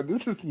real. I'm like,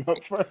 this is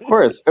not funny. Of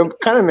course, it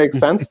kind of makes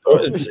sense.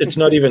 It's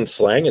not even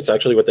slang. It's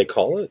actually what they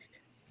call it.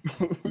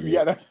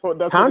 Yeah, that's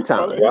Pound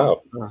Town.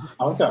 Wow.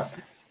 Pound Town.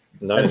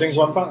 Nice. Everything's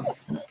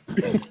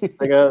 £1.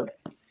 Like a.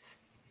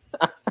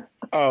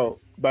 Oh,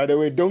 by the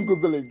way, don't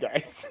Google it,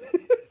 guys.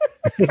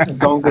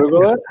 Don't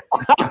Google it.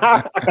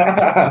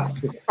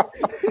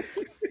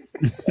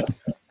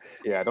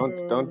 Yeah,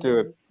 don't do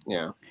it.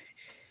 Yeah,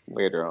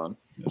 later on.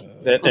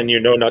 And you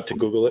know not to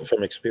Google it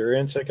from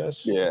experience, I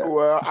guess. Yeah.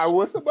 Well, I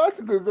was about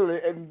to Google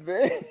it and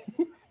then.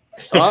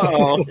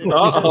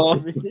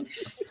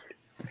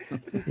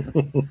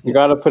 You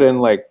gotta put in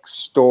like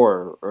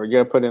store, or you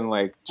gotta put in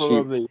like cheap.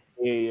 Probably.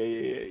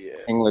 Yeah.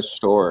 English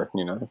store.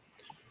 You know.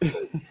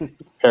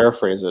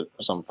 Paraphrase it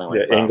or something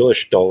like that.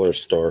 English dollar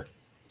store.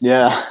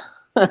 Yeah.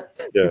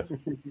 Yeah.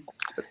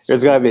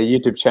 There's gotta be a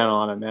YouTube channel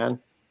on it, man.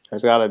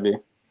 There's gotta be.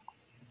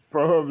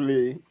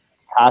 Probably.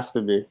 Has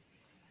to be.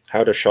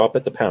 How to shop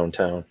at the Pound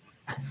Town.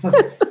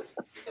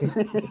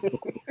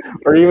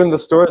 Or even the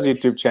store's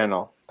YouTube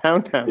channel.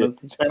 Pound Town. The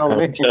channel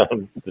Pound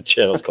Town. The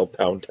channel's called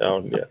Pound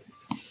Town. Yeah.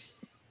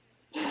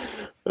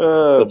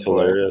 That's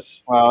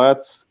hilarious. Wow,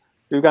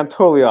 we've gone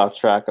totally off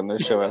track on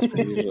this show as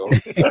per usual.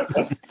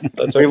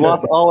 That's We've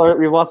lost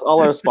all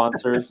our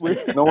sponsors.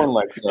 No one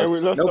likes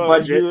us. No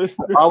budget.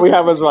 All we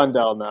have is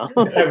Rondell now.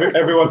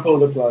 Everyone pull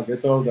the plug.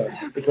 It's all done.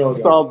 It's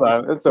all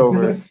done. It's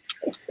over.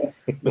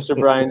 Mr.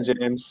 Bryan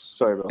James,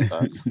 sorry about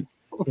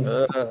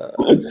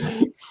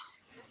that.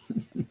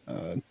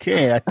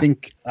 Okay, I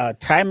think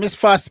time is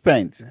fast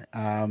spent.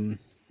 I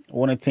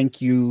want to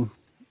thank you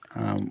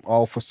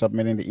all for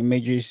submitting the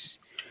images.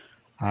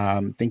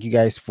 Thank you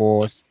guys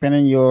for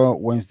spending your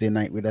Wednesday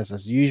night with us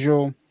as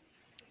usual.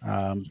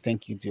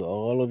 Thank you to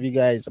all of you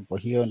guys up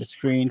here on the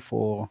screen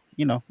for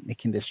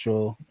making this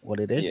show what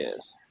it is.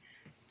 Yes.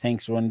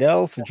 Thanks,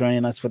 Rondell, for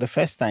joining us for the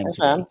first time. Thanks,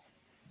 man.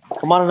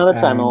 Come on another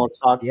time and we'll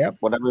talk. Yep.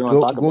 Whatever you want to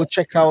talk about. Go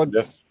check out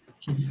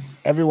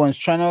everyone's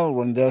channel,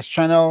 Rondell's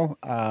channel.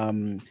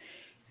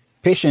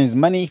 Patience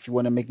money if you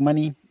want to make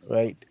money,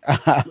 right?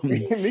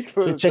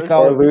 So check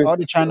out all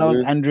the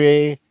channels,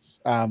 Andre,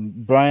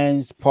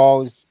 Bryan's,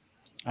 Paul's,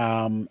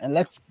 and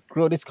let's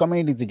grow this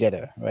community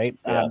together, right?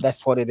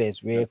 That's what it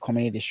is. We're a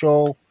community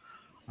show.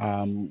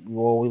 We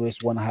always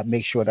want to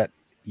make sure that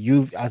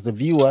you, as the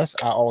viewers,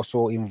 are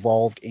also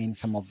involved in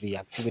some of the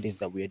activities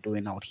that we're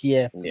doing out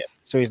here. Yeah.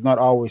 So it's not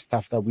always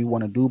stuff that we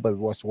want to do, but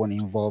we also want to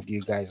involve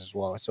you guys as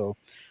well. So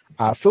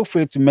feel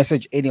free to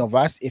message any of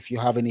us if you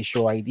have any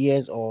show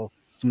ideas or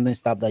something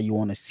stuff that you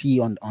want to see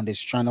on this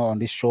channel, on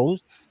these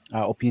shows.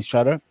 Open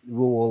Shutter, we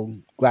will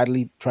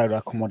gladly try to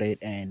accommodate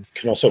and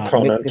You can also make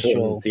comment the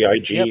show. on the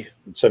IG, Yep.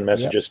 send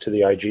messages to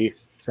the IG,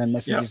 Send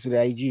messages to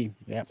the IG.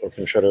 Yeah.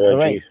 Open Shutter All IG.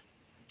 right.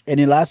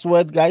 Any last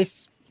words,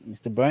 guys?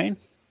 Mr. Bryan?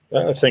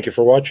 Thank you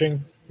for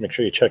watching. Make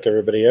sure you check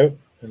everybody out,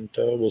 and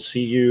we'll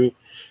see you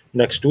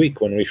next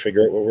week when we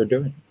figure out what we're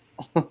doing.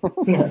 All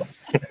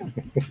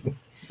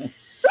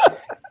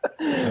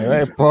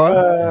right,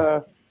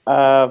 Paul.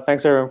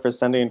 Thanks everyone for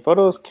sending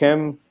photos.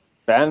 Kim,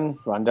 Ben,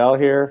 Rondell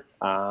here,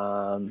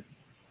 and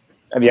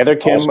the other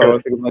Kim, Oscar. I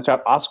think is in the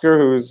chat. Oscar,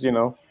 who's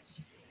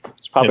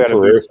it's probably In out of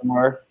Peru. beach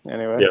somewhere.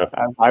 Anyway, Yeah.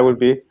 as I would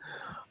be.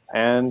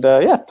 And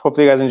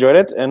hopefully you guys enjoyed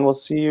it, and we'll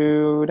see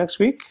you next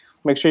week.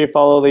 Make sure you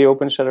follow the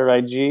Open Shutter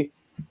IG.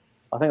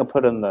 I think I'll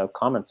put it in the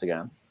comments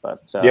again.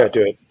 But Yeah,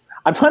 do it.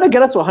 I'm trying to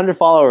get us to 100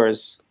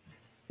 followers.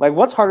 Like,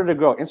 what's harder to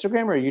grow,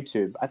 Instagram or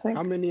YouTube? I think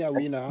How many are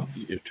we now?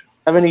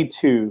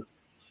 72.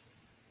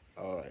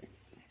 All right.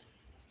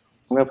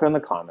 I'm gonna put in the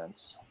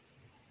comments.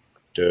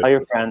 Do Tell it.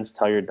 your friends,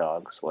 tell your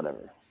dogs,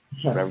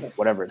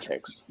 whatever it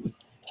takes.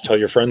 Tell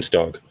your friend's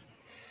dog.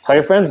 Tell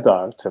your friend's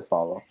dog to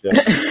follow.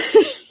 Yeah.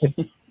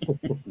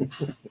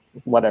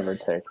 Whatever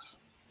it takes.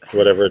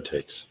 Whatever it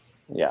takes.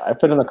 Yeah, I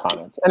put in the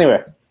comments.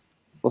 Anyway,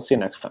 we'll see you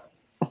next time.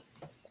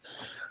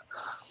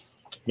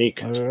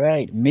 Meek. All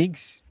right,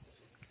 Migs.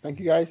 Thank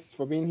you guys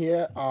for being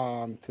here.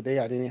 Today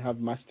I didn't have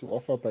much to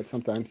offer, but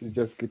sometimes it's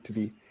just good to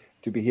be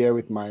here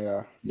with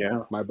my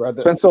my brothers.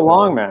 It's been so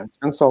long, man. It's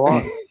been so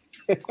long.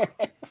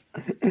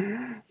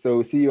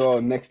 So see you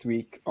all next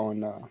week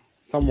on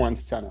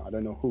someone's channel. I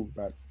don't know who,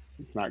 but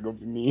it's not gonna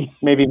be me.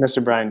 Maybe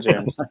Mr. Bryan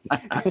James.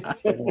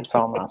 We'll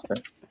tell him after.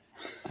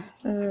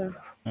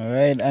 All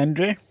right,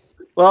 Andre.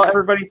 Well,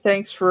 everybody,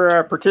 thanks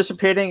for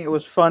participating. It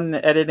was fun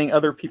editing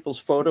other people's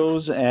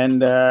photos,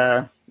 and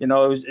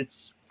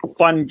it's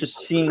fun just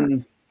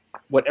seeing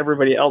what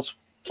everybody else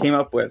came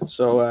up with.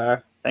 So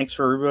thanks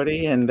for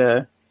everybody,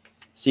 and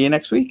see you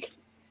next week.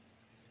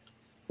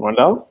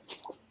 Wendell,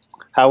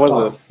 how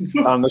was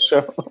it on the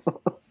show?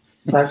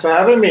 Thanks for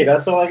having me.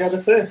 That's all I got to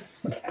say.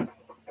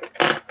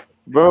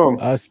 Boom.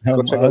 Awesome.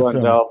 Go check out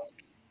Wendell.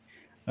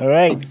 All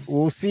right,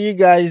 we'll see you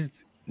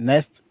guys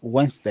next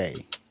Wednesday.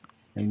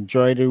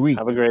 Enjoy the week.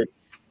 Have a great.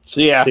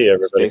 See ya. See you,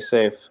 everybody.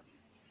 Stay safe.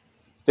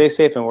 Stay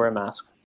safe and wear a mask.